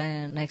piece of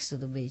land next to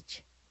the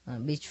beach,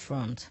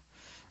 beachfront.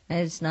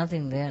 There's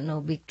nothing there, no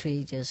big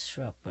tree, just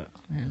shrub.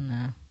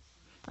 And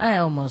I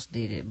almost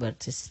did it,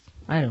 but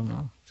I don't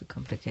know, too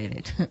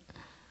complicated.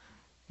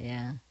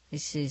 Yeah,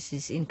 it's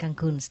in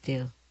Cancun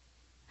still.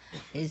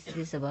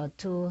 It's about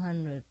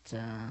 200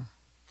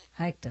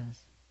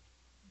 hectares.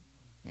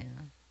 Yeah.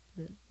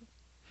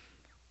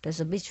 There's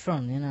a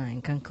beachfront,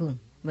 in Cancun.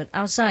 But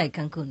outside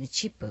Cancun, it's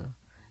cheaper.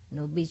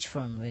 No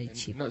beachfront, very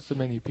cheap. Not so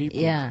many people.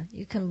 Yeah,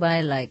 you can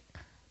buy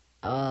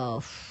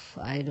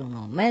I don't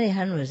know, many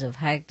hundreds of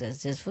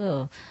hectares just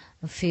for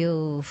a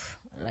few,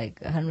 like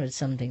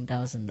 $100-something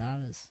thousand.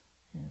 Yeah,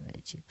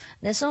 very cheap.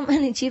 There's so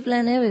many cheap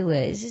land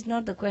everywhere. This is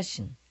not the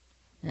question.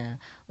 Yeah,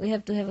 we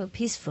have to have a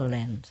peaceful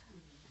land.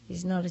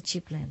 It's not a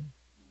cheap land.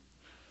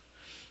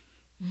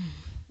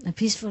 A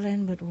peaceful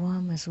land, but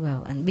warm as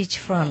well, and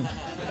beachfront.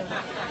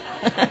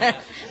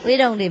 We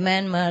don't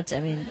demand much.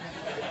 I mean,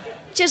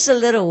 just a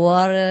little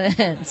water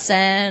and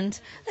sand.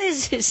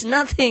 This is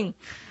nothing.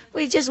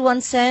 We just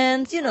want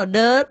sand,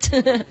 dirt.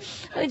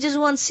 We just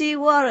want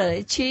seawater.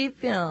 It's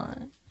cheap,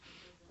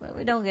 But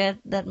we don't get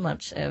that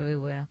much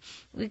everywhere.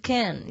 We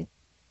can.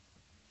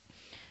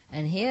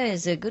 And here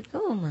is a good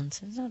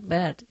government. It's not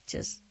bad.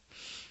 Just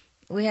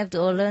we have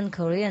to all learn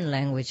Korean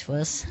language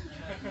first.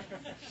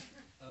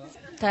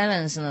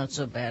 Thailand's not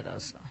so bad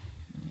also.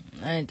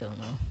 I don't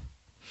know.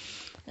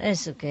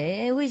 It's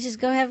okay. We just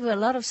go have a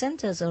lot of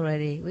centers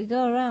already. We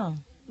go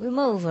around. We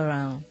move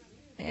around.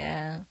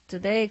 Yeah.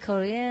 Today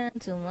Korean,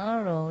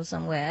 tomorrow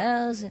somewhere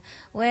else.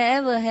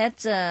 Wherever had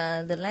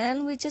the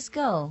land, we just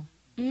go.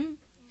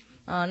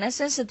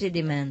 Necessity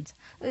demand.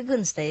 We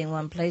couldn't stay in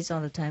one place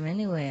all the time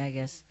anyway, I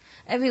guess.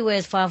 Everywhere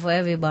is far for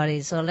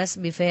everybody, so let's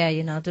be fair,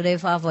 Today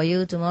far for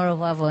you, tomorrow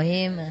far for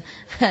him,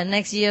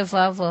 next year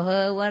far for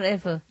her,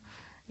 whatever.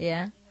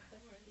 Yeah?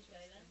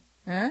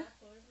 Huh?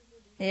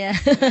 Yeah.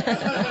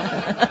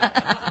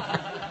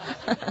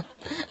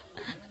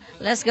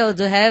 Let's go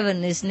to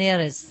heaven, it's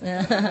nearest.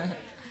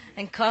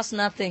 And cost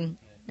nothing.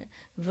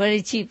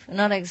 Very cheap,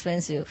 not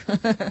expensive.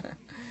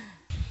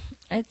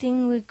 I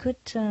think we could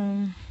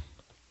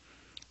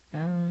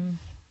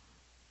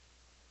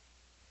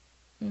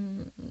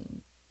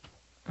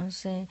I'll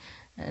say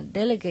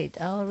delegate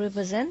our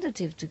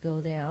representative to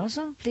go there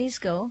also. Please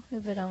go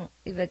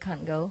if I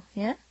can't go.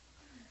 Yeah?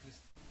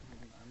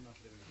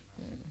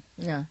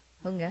 No,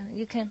 Hunga,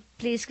 you can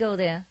please go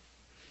there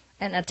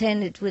and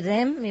attend it with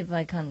them if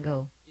I can't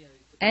go.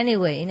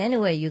 Anyway, in any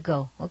way you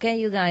go. Okay,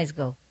 you guys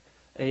go.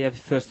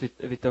 First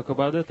we talk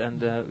about it, and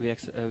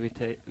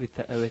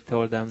we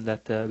told them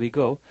that we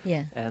go.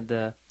 Yeah.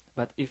 And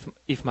but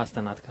if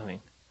Master not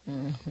coming,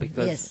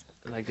 because yes.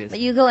 Like this. But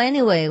you go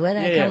anyway, whether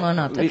I come or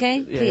not.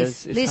 Okay,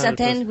 please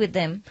attend with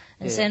them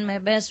and send my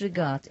best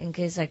regard in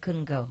case I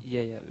couldn't go.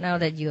 Yeah. Now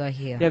that you are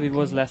here. Yeah, we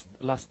was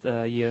last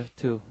year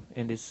too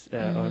in this,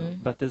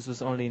 but this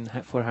was only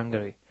for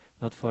Hungary,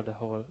 not for the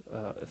whole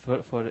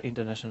for the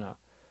international.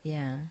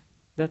 Yeah.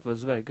 That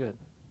was very good.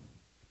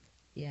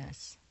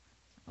 Yes.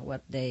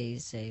 What day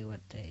say?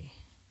 What day?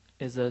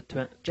 Is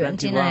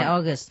 29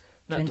 August.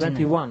 No,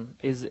 21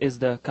 is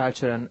the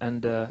culture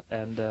and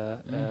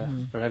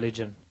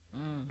religion.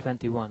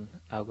 21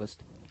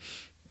 August.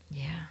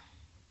 Yeah.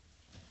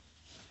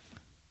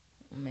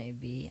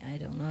 Maybe, I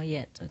don't know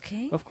yet,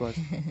 okay? Of course.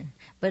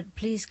 But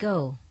please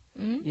go.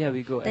 Yeah,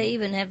 we go. They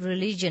even have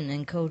religion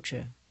and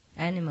culture,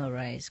 animal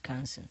rights,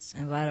 concerns,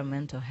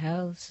 environmental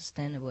health,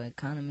 sustainable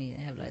economy,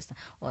 they have lifestyle.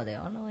 Oh, they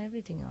all know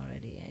everything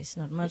already. It's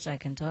not much I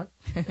can talk.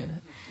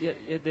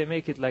 Yeah, they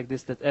make it like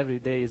this, that every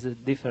day is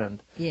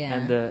different. Yeah.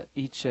 And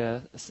each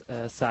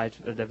side,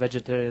 the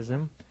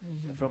vegetarianism,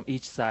 from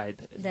each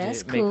side,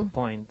 that's they cool. make a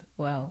point.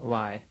 Well,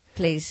 why?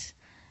 Please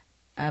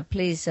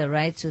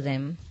write to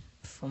them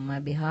on my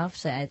behalf.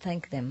 Say I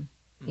thank them,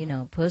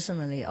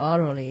 personally,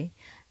 orally,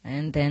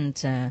 and then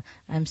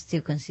I'm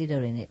still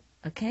considering it.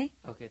 Okay?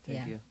 Okay,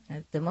 thank you.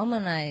 At the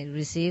moment I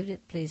received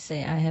it, please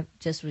say I have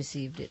just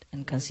received it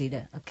and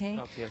consider. Okay?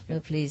 Okay.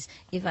 But please,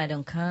 if I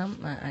don't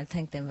come, I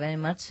thank them very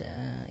much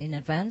in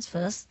advance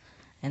first,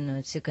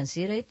 and to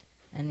consider it.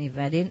 And if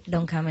I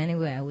don't come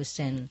anyway, I will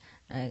send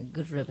a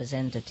good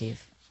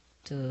representative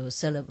to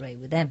celebrate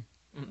with them.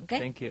 Okay?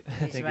 Thank you.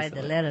 Please Thank write you so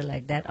the much. letter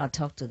like that or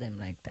talk to them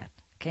like that.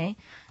 Okay?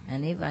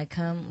 And if I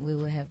come, we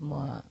will have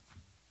more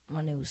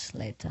news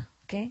later.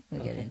 Okay? We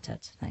get in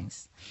touch.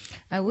 Thanks.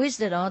 I wish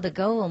that all the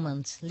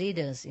governments,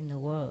 leaders in the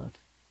world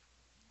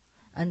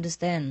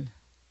understand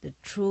the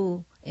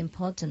true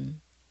important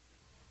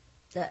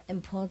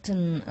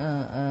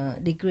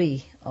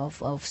degree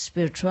of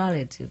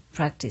spirituality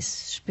practice,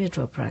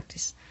 spiritual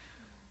practice,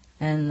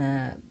 and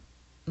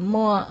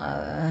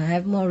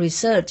have more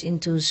research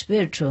into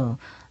spiritual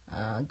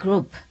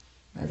group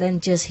than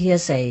just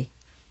hearsay,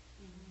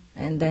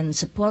 and then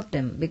support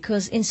them,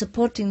 because in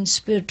supporting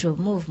spiritual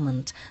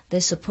movement they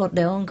support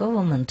their own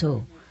government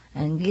too,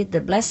 and give the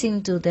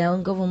blessing to their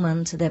own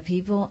government, their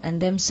people,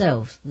 and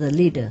themselves, the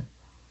leader.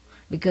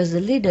 Because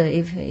the leader,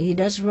 if he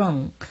does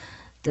wrong,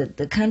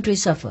 the country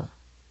suffer.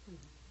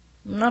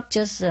 Not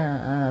just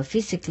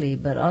physically,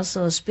 but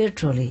also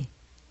spiritually.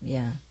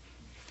 Yeah.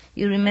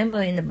 You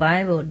remember in the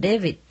Bible,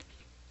 David,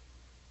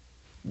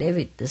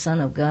 the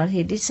son of God,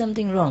 he did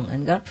something wrong,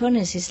 and God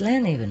punished his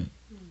land even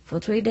for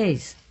 3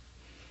 days.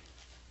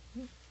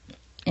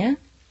 Yeah?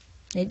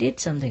 He did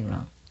something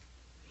wrong.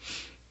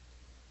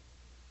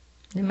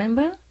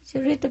 Remember? Did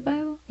you read the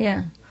Bible?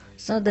 Yeah.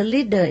 So the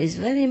leader is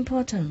very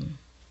important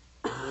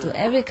to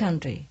every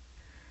country.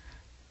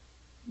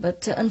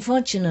 But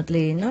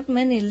unfortunately, not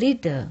many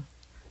leaders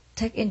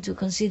take into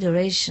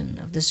consideration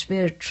of the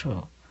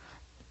spiritual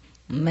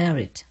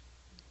merit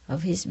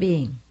of his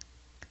being.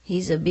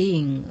 He's a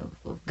being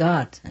of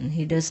God, and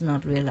he does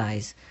not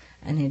realize,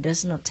 and he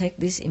does not take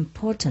this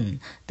important,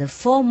 the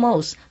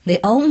foremost, the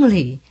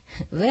only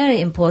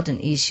very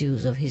important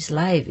issues of his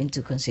life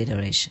into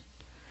consideration.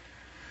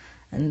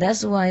 And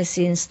that's why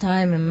since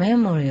time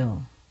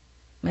immemorial,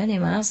 many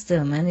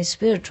masters, many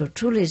spiritual,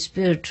 truly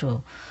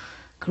spiritual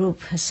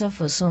group has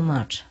suffered so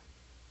much.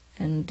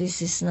 And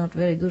this is not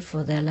very good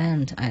for their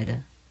land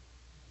either.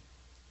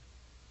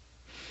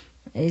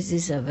 This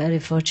is a very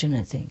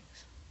fortunate thing.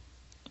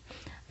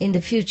 In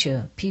the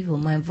future, people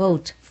might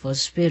vote for a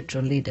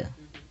spiritual leader,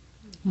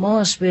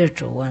 more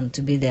spiritual one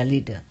to be their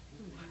leader,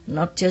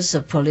 not just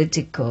a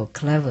political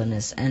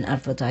cleverness and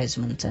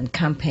advertisement and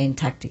campaign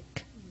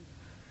tactic.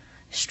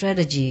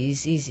 Strategy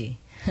is easy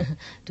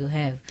to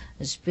have.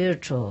 A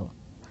spiritual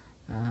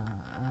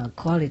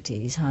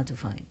quality is hard to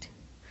find.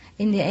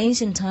 In the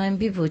ancient time,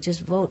 people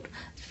just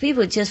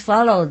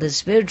follow the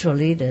spiritual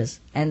leaders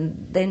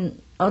and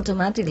then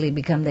automatically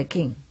become their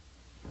king.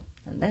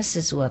 And that's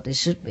just what it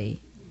should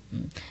be.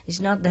 It's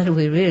not that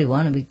we really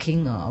want to be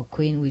king or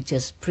queen, we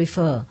just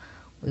prefer,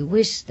 we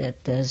wish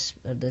that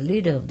the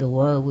leader of the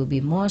world will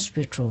be more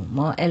spiritual,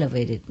 more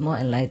elevated, more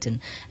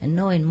enlightened, and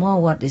knowing more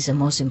what is the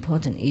most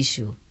important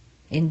issue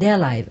in their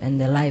life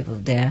and the life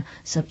of their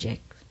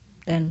subject.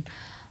 Then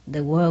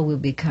the world will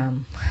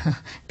become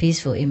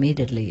peaceful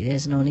immediately.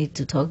 There's no need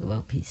to talk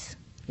about peace.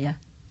 Yeah?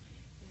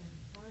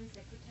 Foreign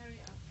Secretary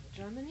of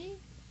Germany,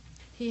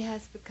 he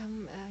has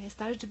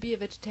started to be a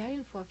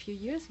vegetarian for a few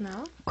years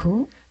now.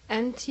 Cool.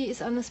 And he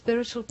is on a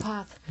spiritual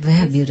path.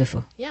 Very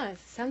beautiful. Yeah,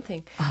 it's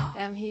something. Oh.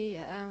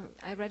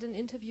 I read an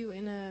interview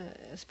in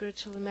a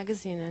spiritual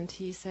magazine, and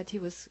he said he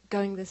was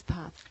going this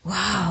path.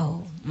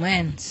 Wow,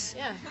 man.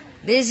 Yeah.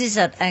 This is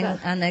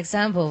an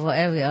example for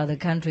every other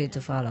country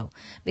to follow.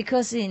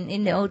 Because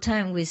in the old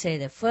time we say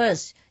that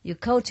first you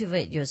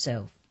cultivate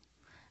yourself,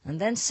 and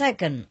then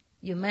second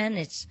you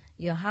manage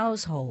your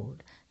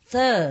household,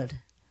 third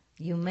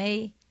you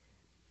may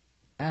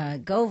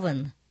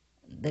govern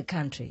the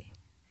country.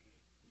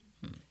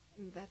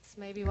 That's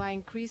maybe why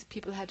in Greece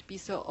people had to be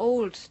so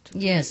old to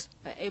be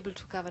able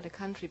to govern the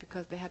country,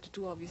 because they had to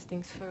do all these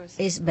things first.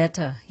 It's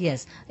better,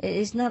 yes.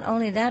 It's not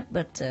only that,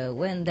 but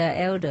when they're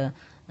elder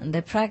and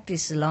they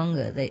practice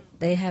longer,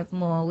 they have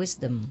more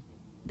wisdom.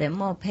 They're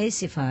more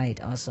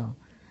pacified also.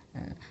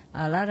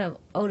 A lot of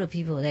older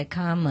people, they're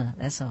calmer,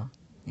 that's all.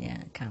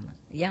 Yeah, calmer.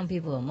 Young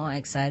people are more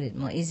excited,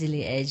 more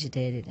easily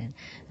agitated,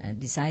 and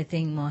decide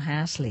things more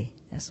harshly.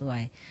 That's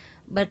why.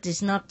 But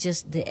it's not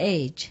just the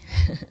age.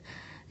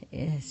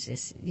 It's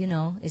just,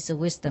 it's a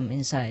wisdom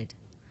inside.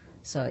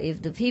 So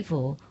if the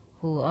people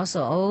who are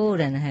also old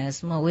and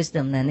has more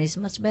wisdom, then it's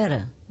much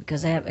better,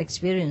 because they have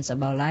experience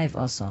about life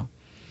also.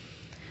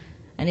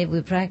 And if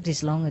we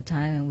practice longer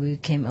time and we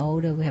became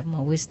older, we have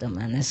more wisdom,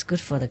 and it's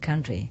good for the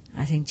country.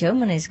 I think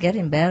Germany is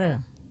getting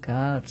better.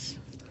 God,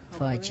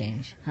 for a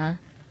change, huh?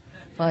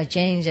 For a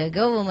change, a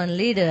government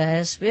leader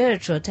has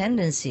spiritual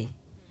tendency.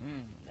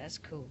 That's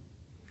cool.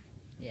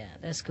 Yeah,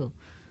 that's cool.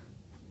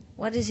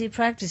 What is he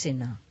practicing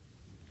now?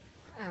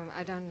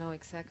 I don't know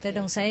exactly. They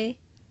don't say?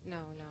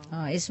 No.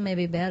 Oh, it's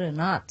maybe better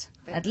not.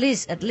 At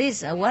least,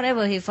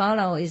 whatever he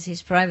follow is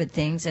his private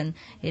things, and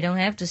he don't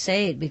have to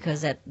say it, because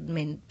that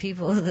mean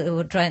people that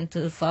were trying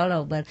to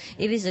follow. But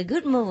if it's a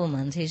good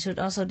movement, he should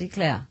also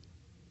declare.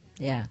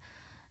 Yeah.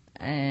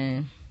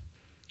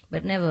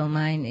 But never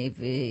mind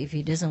if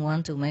he doesn't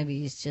want to.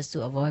 Maybe it's just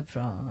to avoid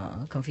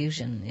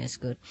confusion. It's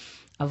good.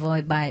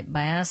 Avoid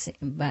bias,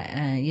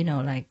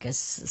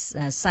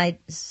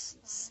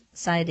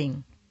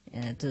 siding.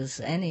 To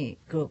any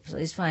group, so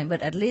it's fine.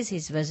 But at least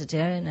he's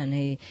vegetarian, and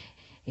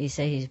he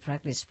say he's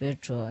practice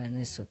spiritual, and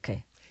it's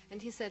okay.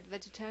 And he said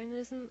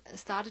vegetarianism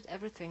started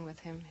everything with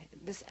him.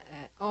 This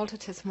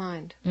altered his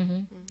mind.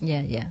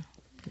 Yeah.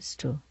 It's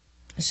true.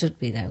 It should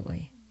be that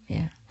way.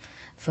 Yeah.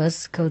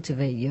 First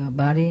cultivate your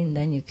body, and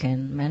then you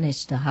can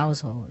manage the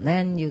household.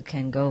 Then you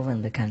can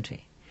govern the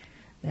country.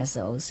 That's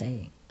the old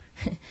saying.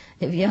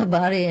 If your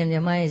body and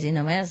your mind is in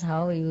a mess,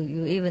 how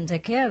you even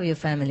take care of your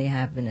family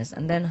happiness?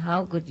 And then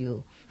how could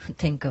you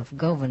think of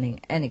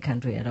governing any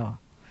country at all?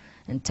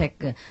 And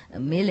take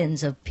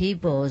millions of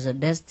people's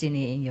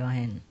destiny in your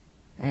hand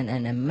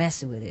and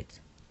mess with it.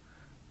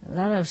 A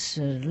lot of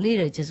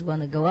leaders just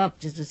want to go up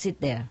just to sit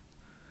there.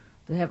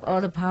 They have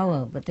all the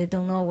power, but they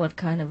don't know what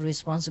kind of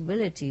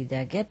responsibility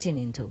they're getting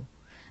into.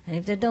 And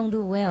if they don't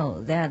do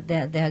well,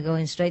 they're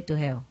going straight to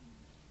hell.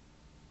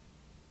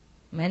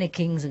 Many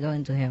kings are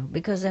going to hell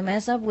because they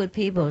mess up with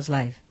people's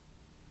life.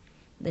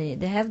 They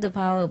have the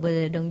power, but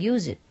they don't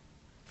use it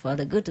for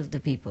the good of the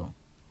people.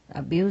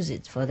 Abuse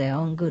it for their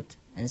own good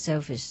and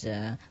selfish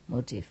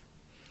motive.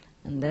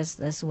 And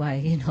that's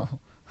why,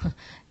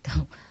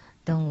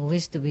 don't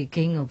wish to be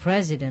king or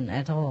president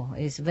at all.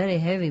 It's a very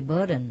heavy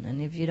burden, and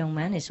if you don't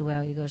manage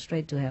well, you go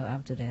straight to hell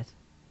after death.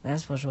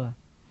 That's for sure.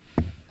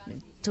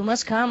 Too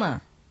much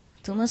karma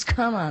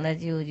that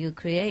you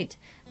create,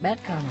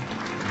 bad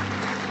karma.